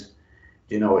games,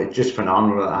 it's just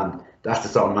phenomenal. And that's the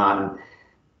sort of man.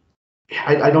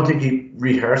 And I don't think he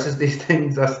rehearses these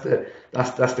things. That's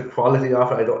the quality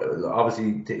of it.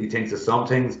 Obviously he thinks of some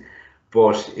things,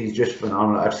 but he's just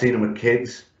phenomenal. I've seen him with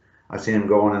kids. I've seen him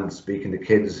going and speaking to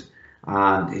kids,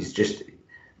 and he's just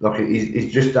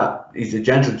he's a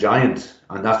gentle giant,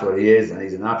 and that's what he is. And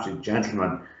he's an absolute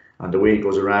gentleman. And the way he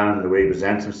goes around, and the way he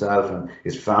presents himself, and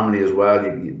his family as well.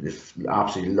 He's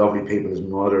absolutely lovely people. His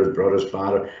mother, his brother, his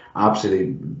father,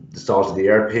 absolutely the salt of the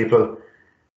earth people.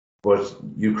 But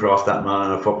you cross that man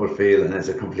on a football field, and it's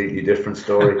a completely different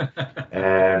story.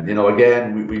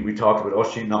 Again, we talked about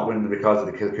Usheen not winning because of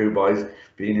the Kilcoo boys.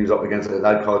 Being was up against a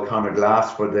lad called Conor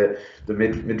Glass for the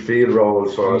midfield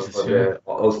roles for the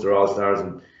Ulster All Stars,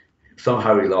 and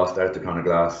somehow he lost out to Conor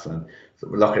Glass. And so,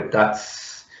 look, at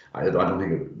that's I don't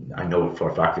think I know for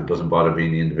a fact it doesn't bother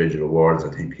being the individual awards. I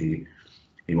think he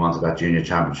wanted that junior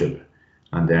championship,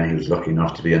 and then he was lucky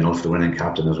enough to be an Ulster winning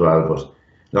captain as well. But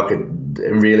look,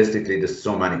 realistically, there's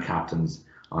so many captains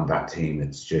on that team.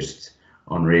 It's just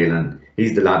unreal. And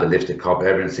he's the lad that lifts the cup.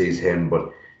 Everyone sees him,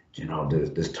 but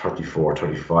there's 34,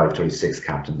 35, 36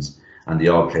 captains, and they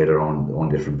all play their own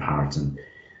different parts. And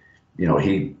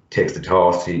he takes the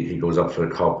toss. He goes up for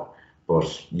the cup.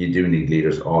 But you do need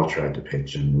leaders all throughout the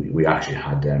pitch, and we actually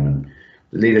had them. And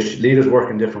the leaders work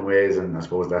in different ways, and I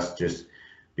suppose that's just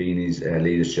Beanie's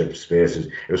leadership spaces.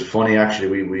 It was funny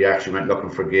actually. We actually went looking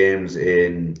for games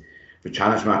for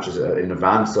challenge matches in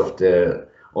advance of the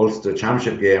Ulster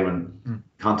Championship game, and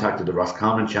contacted the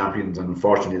Roscommon champions, and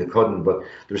unfortunately they couldn't. But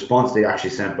the response they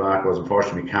actually sent back was,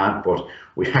 unfortunately we can't, but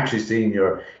we actually seen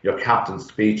your captain's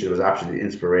speech. It was absolutely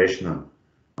inspirational,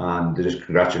 and they just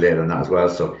congratulated on that as well.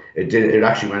 So it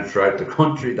actually went throughout the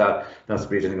country, that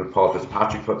speech. I think it was Paul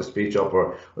Fitzpatrick put the speech up,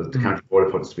 or was the county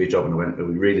board put the speech up, and it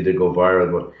really did go viral.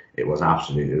 But it was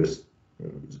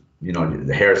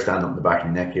the hair standing up in the back of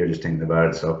your neck here just thinking about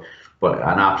it. So, but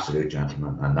an absolute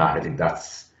gentleman, and I think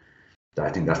that's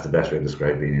the best way to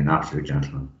describe being an absolute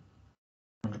gentleman.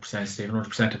 100%, Stephen,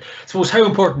 100%. I suppose how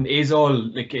important is all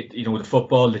the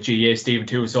football, the GAA, Stephen,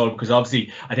 to us all? Because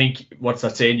obviously, I think what's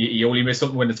that saying? You only miss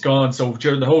something when it's gone. So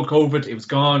during the whole COVID, it was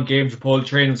gone. Games were pulled,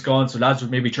 training was gone. So lads were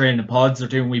maybe training in pods or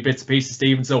doing wee bits and pieces,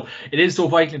 Stephen. So it is so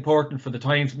vitally important for the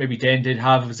times maybe Den did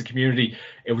have as a community.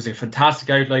 It was a fantastic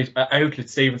outlet,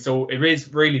 Stephen. So it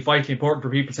is really vitally important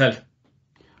for people's health.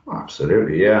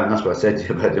 Absolutely, yeah, and that's what I said to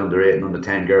you about the under 8 and under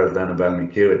 10 girls down in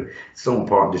Ballymequeue. It's so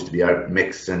important just to be out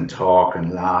mixing, talk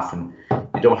and laugh, and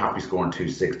you don't have to be scoring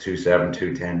 2-6, 2-7,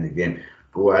 2-10 in the game.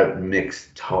 Go out and mix,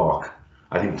 talk.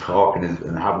 I think talking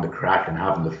and having the crack and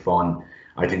having the fun,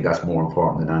 I think that's more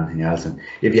important than anything else. And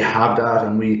if you have that,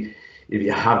 and if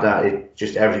you have that, it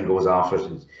just everything goes off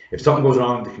it. If something goes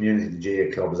wrong in the community, the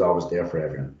GAA club is always there for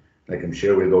everyone. Like I'm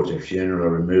sure we'll go to a funeral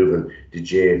or removal, the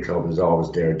GAA club is always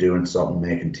there doing something,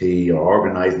 making tea or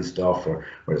organising stuff, or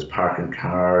there's parking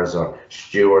cars or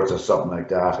stewards or something like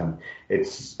that. And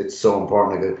it's so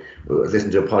important. Like I was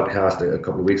listening to a podcast a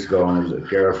couple of weeks ago, and there was a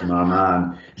girl from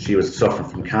Armagh, she was suffering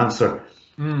from cancer.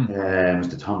 It was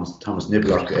the Thomas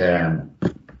Niblock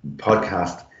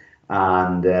podcast,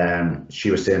 and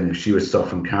she was saying she was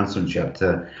suffering cancer and she had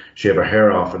to shave her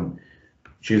hair off, and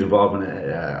she was involved in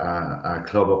a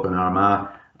club up in Armagh,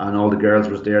 and all the girls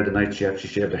was there the night she actually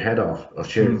shaved her head off or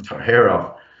shaved her hair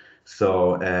off.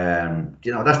 So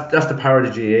that's the power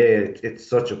of the GAA. It's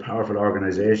such a powerful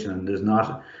organisation, and there's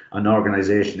not an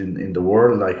organisation in the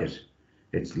world like it.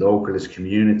 It's local, it's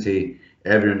community.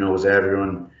 Everyone knows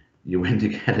everyone. You win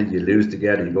together, you lose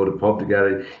together, you go to the pub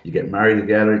together, you get married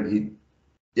together.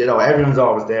 Everyone's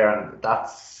always there, and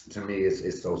that's, to me,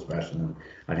 is so special. And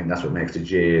I think that's what makes the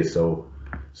GAA so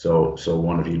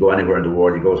wonderful. You go anywhere in the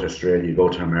world, you go to Australia, you go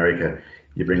to America,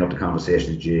 you bring up the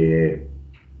conversation of GAA.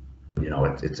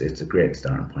 It's a great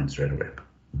starting point straight away.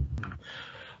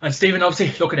 And Stephen,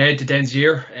 obviously looking ahead to Den's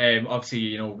year,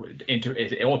 obviously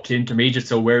up to intermediate,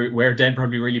 so where Den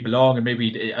probably really belong, and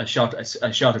maybe a shot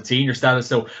at senior status.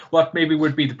 So what maybe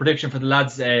would be the prediction for the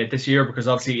lads this year? Because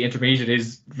obviously intermediate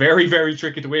is very, very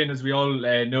tricky to win, as we all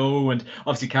know, and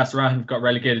obviously Castlerahan got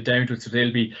relegated down to it, so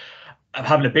they'll be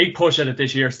having a big push at it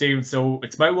this year, Stephen. So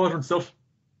it's mouth-watering stuff.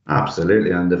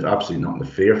 Absolutely, and there's absolutely nothing to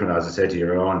fear from that. As I said to you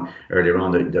earlier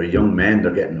on, they're young men,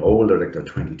 they're getting older, like they're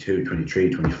 22,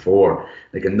 23, 24.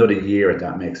 Like another year,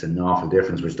 that makes an awful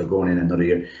difference, which they're going in another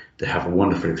year. They have a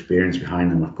wonderful experience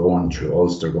behind them of going through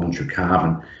Ulster, going through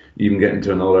Cavan, even getting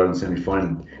to an All-Ireland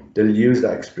semi-final. They'll use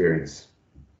that experience.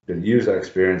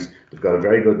 They've got a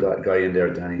very good guy in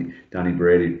there, Danny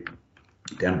Brady.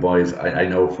 Them boys, I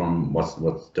know from what's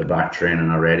their back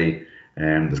training already,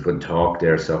 there's good talk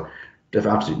there, so they've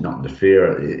absolutely nothing to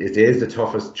fear. It is the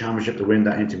toughest championship to win,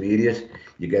 that intermediate.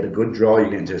 You get a good draw, you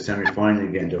get into a semi-final,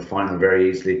 you get into a final very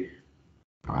easily.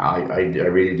 I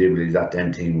really do believe that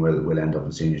Den team will end up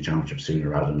in senior championship sooner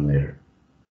rather than later.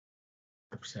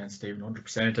 100%, Stephen,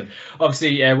 100%. And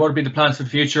obviously, what would be the plans for the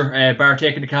future? Bar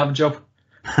taking the Cavan job?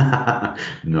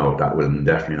 No, that will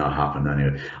definitely not happen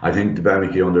anyway. I think the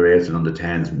Barbecue under 8s and under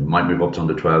 10s might move up to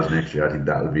under 12s next year. I think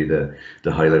that will be the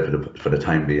highlight for the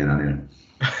time being anyway.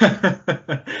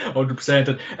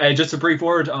 100%. And just a brief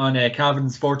word on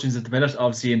Cavan's fortunes at the minute.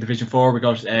 Obviously in Division 4 we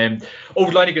got over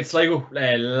the line against Sligo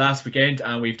last weekend,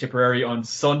 and we've Tipperary on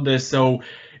Sunday, so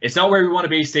it's not where we want to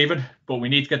be, Stephen, but we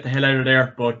need to get the hell out of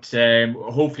there. But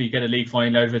hopefully get a league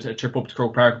final out of it. A trip up to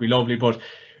Croke Park would be lovely, but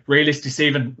realistically,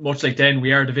 Stephen, much like then,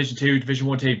 we are a Division 2, Division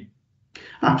 1 team.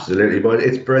 Absolutely, but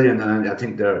it's brilliant, and I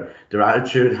think their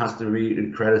attitude has to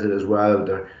be credited as well.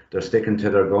 They're sticking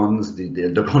to their guns.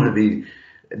 They're going to be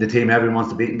the team everyone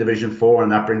wants to beat in Division 4,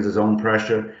 and that brings its own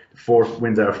pressure. 4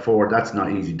 wins out of 4, that's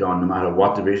not easy done, no matter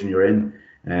what division you're in.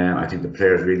 I think the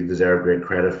players really deserve great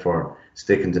credit for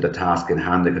sticking to the task in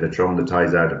hand. They could have thrown the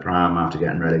ties out of the pram after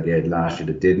getting relegated last year.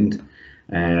 They didn't.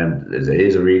 It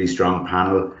is a really strong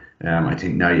panel. I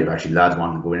think now you've actually lads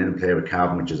wanting to go in and play with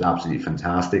Cavan, which is absolutely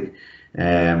fantastic.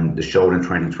 They showed in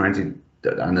 2020,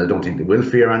 and I don't think they will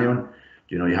fear anyone.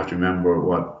 You have to remember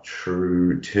what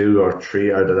 2 or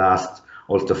 3 out of the last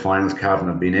Ulster finals Cavan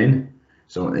have been in.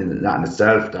 So in that in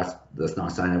itself, that's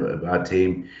not a sign of a bad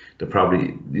team. They're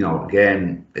probably,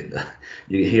 again,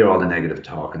 you hear all the negative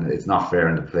talk, and it's not fair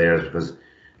on the players, because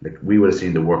like we would have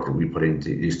seen the work that we put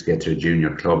into used to get to a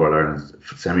junior club or Ireland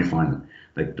semi-final.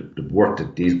 Like the work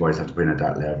that these boys have to put in at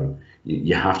that level,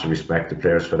 you have to respect the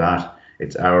players for that.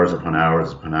 It's hours upon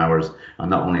hours upon hours, and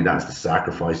not only that, it's the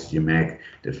sacrifices you make,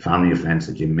 the family events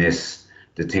that you miss,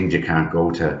 the things you can't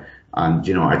go to. And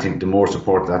I think the more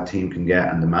support that team can get,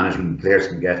 and the management and players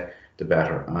can get, the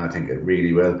better. And I think it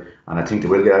really will. And I think they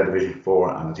will get out of Division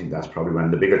 4, and I think that's probably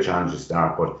when the bigger challenges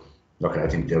start. But look, I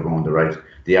think they are going the right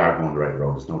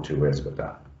road. There's no two ways about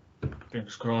that.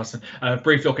 Fingers crossed. And a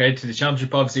brief look ahead to the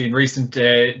championship, obviously in recent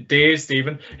days,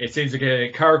 Stephen. It seems like a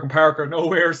Carrick and Park are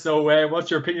nowhere. So what's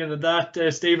your opinion on that,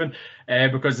 Stephen?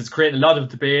 Because it's creating a lot of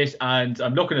debate, and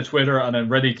I'm looking at Twitter and I'm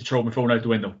ready to throw my phone out the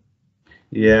window.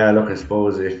 Yeah, look, I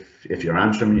suppose if you're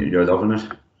Antrim, you're loving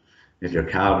it. If you're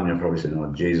Cavan, you're probably saying,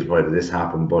 oh Jesus, why did this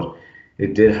happen? But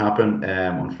it did happen,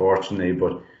 unfortunately.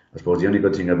 But I suppose the only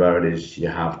good thing about it is you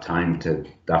have time to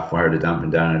that fire to dampen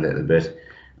down a little bit.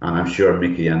 And I'm sure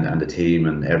Mickey and the team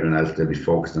and everyone else, they'll be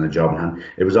focused on the job in hand.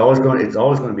 It's always going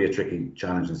to be a tricky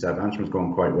challenge in South. Antrim's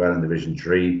going quite well in Division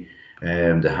 3.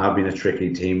 They have been a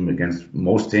tricky team against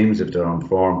most teams if they're on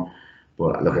form.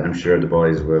 But look, I'm sure the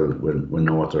boys will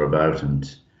know what they're about, and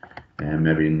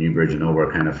maybe Newbridge and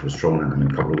Over kind of was thrown at them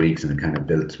in a couple of weeks, and it kind of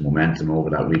built momentum over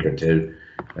that week or two.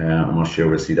 I'm not sure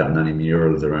we'll see that in any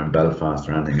murals around Belfast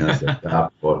or anything else like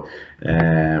that. But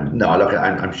no, look,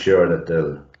 I'm sure that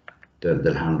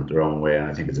they'll handle it their own way, and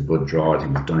I think it's a good draw. I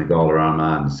think it's Donegal or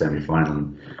Armagh in the semi-final,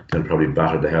 and they'll probably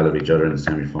batter the hell of each other in the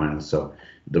semi-final. So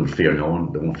they'll fear no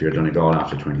one. They won't fear Donegal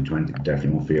after 2020. They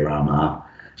definitely won't fear Armagh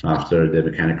after the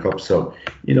McKenna Cup. So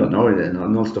you don't know.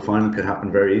 And also the final could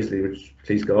happen very easily, which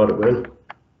please God it will.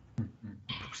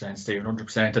 Stephen,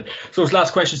 100%. So it's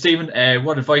last question, Stephen.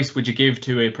 What advice would you give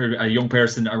to a young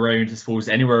person around, I suppose,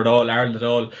 anywhere at all, Ireland at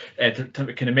all, to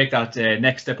kind of make that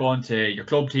next step on to your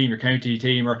club team, your county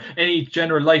team, or any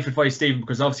general life advice, Stephen?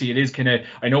 Because obviously it is kind of,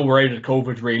 I know we're out of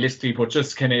COVID realistically, but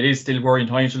just kind of it is still worrying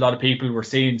times for a lot of people. We're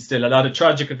seeing still a lot of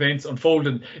tragic events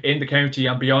unfolding in the county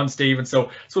and beyond, Stephen. So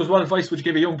what advice would you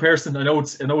give a young person? I know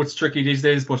it's tricky these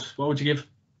days, but what would you give?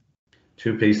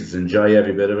 2 pieces. Enjoy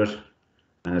every bit of it.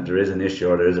 And if there is an issue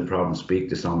or there is a problem, speak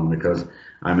to someone, because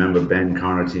I remember Ben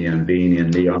Connerty and Beanie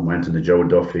and Leon went to the Joe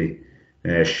Duffy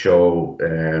show.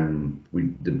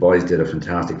 The boys did a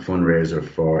fantastic fundraiser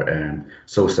for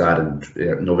So Sad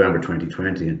in November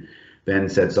 2020. And Ben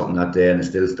said something that day, and it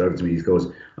still stuck to me. He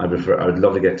goes, I would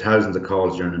love to get thousands of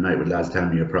calls during the night with lads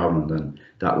telling me a problem than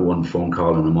that one phone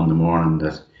call on a Monday morning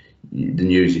that the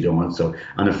news you don't want. So,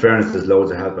 and in fairness, there's loads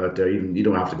of help out there. Even you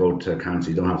don't have to go to council,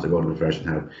 you don't have to go to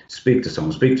professional help. Speak to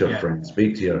someone, speak to a friend,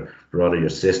 speak to your brother, your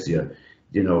sister.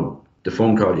 You know, the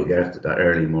phone call you get that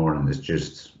early morning is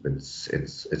just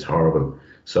it's horrible.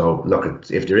 So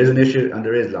look, if there is an issue, and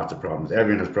there is lots of problems,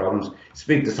 everyone has problems,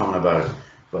 speak to someone about it.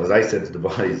 But as I said to the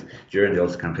boys during the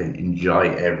Ulster campaign, enjoy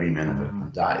every minute of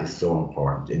it. That is so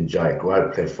important. Enjoy it. Go out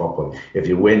and play football. If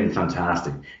you win,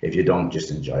 fantastic. If you don't,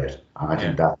 just enjoy it. And I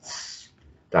think that's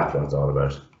what it's all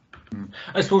about.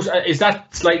 I suppose, is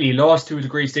that slightly lost to a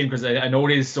degree, Steve? Because I know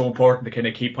it is so important to kind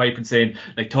of keep piping saying,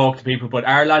 like, talk to people, but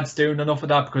are lads doing enough of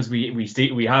that? Because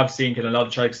we have seen kind of a lot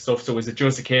of tragic stuff. So is it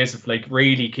just a case of like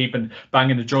really keeping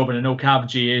banging the drum? And I know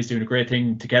Cavan.ie is doing a great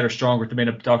thing together stronger at the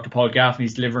minute. Dr. Paul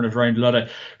Gaffney's delivering it around a lot of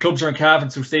clubs around Cavan.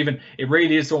 So Stephen, it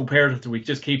really is so imperative that we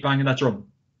just keep banging that drum.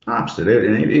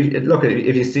 Absolutely. And look,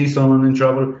 if you see someone in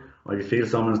trouble, or you feel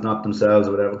someone's not themselves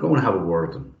or whatever, go and have a word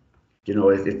with them. You know,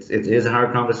 it is a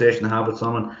hard conversation to have with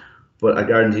someone, but I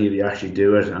guarantee if you actually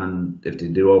do it, and if they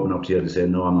do open up to you, they say,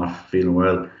 no, I'm not feeling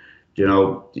well. You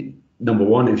know, number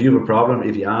one, if you have a problem,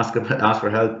 if you ask for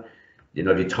help, you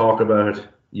know, if you talk about it,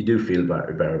 you do feel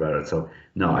better about it. So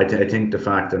no, I think the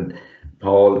fact that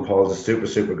Paul's a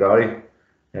super guy,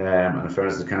 and in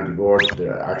fairness to the county board, they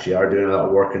actually are doing a lot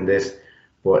of work in this,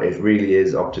 but it really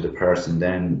is up to the person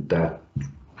then that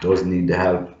does need the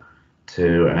help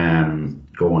to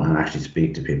go on and actually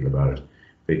speak to people about it,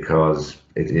 because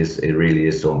it really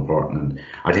is so important. And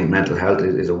I think mental health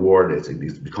is a word, it's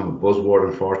become a buzzword,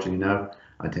 unfortunately now.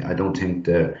 I don't think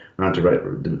the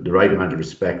right amount of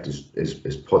respect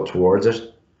is put towards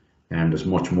it, and there's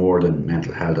much more than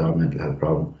mental health or mental health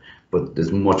problem, but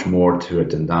there's much more to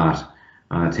it than that.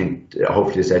 And I think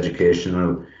hopefully this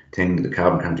educational thing that the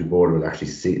Cavan County Board will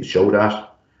actually show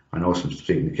that. I know from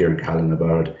speaking to Kieran Callan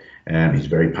about it, he's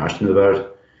very passionate about it.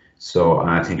 So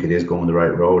I think it is going the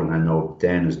right road, and I know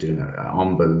Den is doing an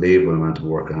unbelievable amount of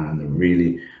work on it, and they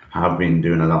really have been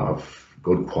doing a lot of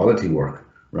good quality work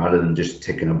rather than just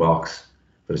ticking a box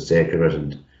for the sake of it.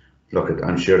 And look,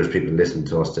 I'm sure there's people listening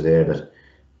to us today that,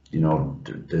 you know,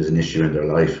 there's an issue in their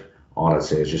life. All I'd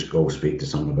say is just go speak to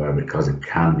someone about it, because it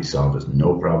can be solved. There's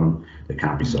no problem that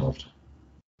can't be solved.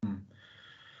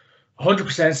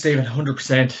 100%, Stephen,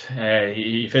 100%.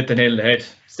 You hit the nail on the head.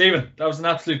 Stephen, that was an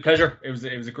absolute pleasure. It was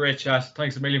a great chat.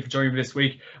 Thanks a million for joining me this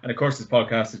week. And of course, this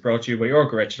podcast is brought to you by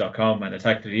orgarich.com and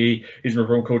Atak.ie. Use my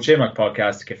promo code JMac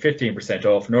podcast to get 15%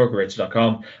 off on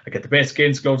orgarich.com. I get the best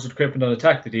skins, gloves, and equipment on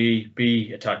Atak.ie.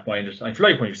 Be attack minded. And if you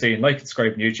like what you're seeing, like and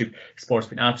subscribe on YouTube. Sport's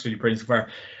been absolutely brilliant so far.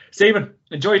 Stephen,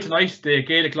 enjoy tonight, the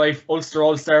Gaelic Life Ulster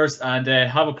All Stars, and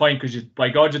have a pint, because by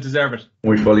God you deserve it.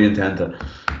 We fully intend to.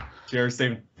 Cheers,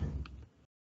 Stephen.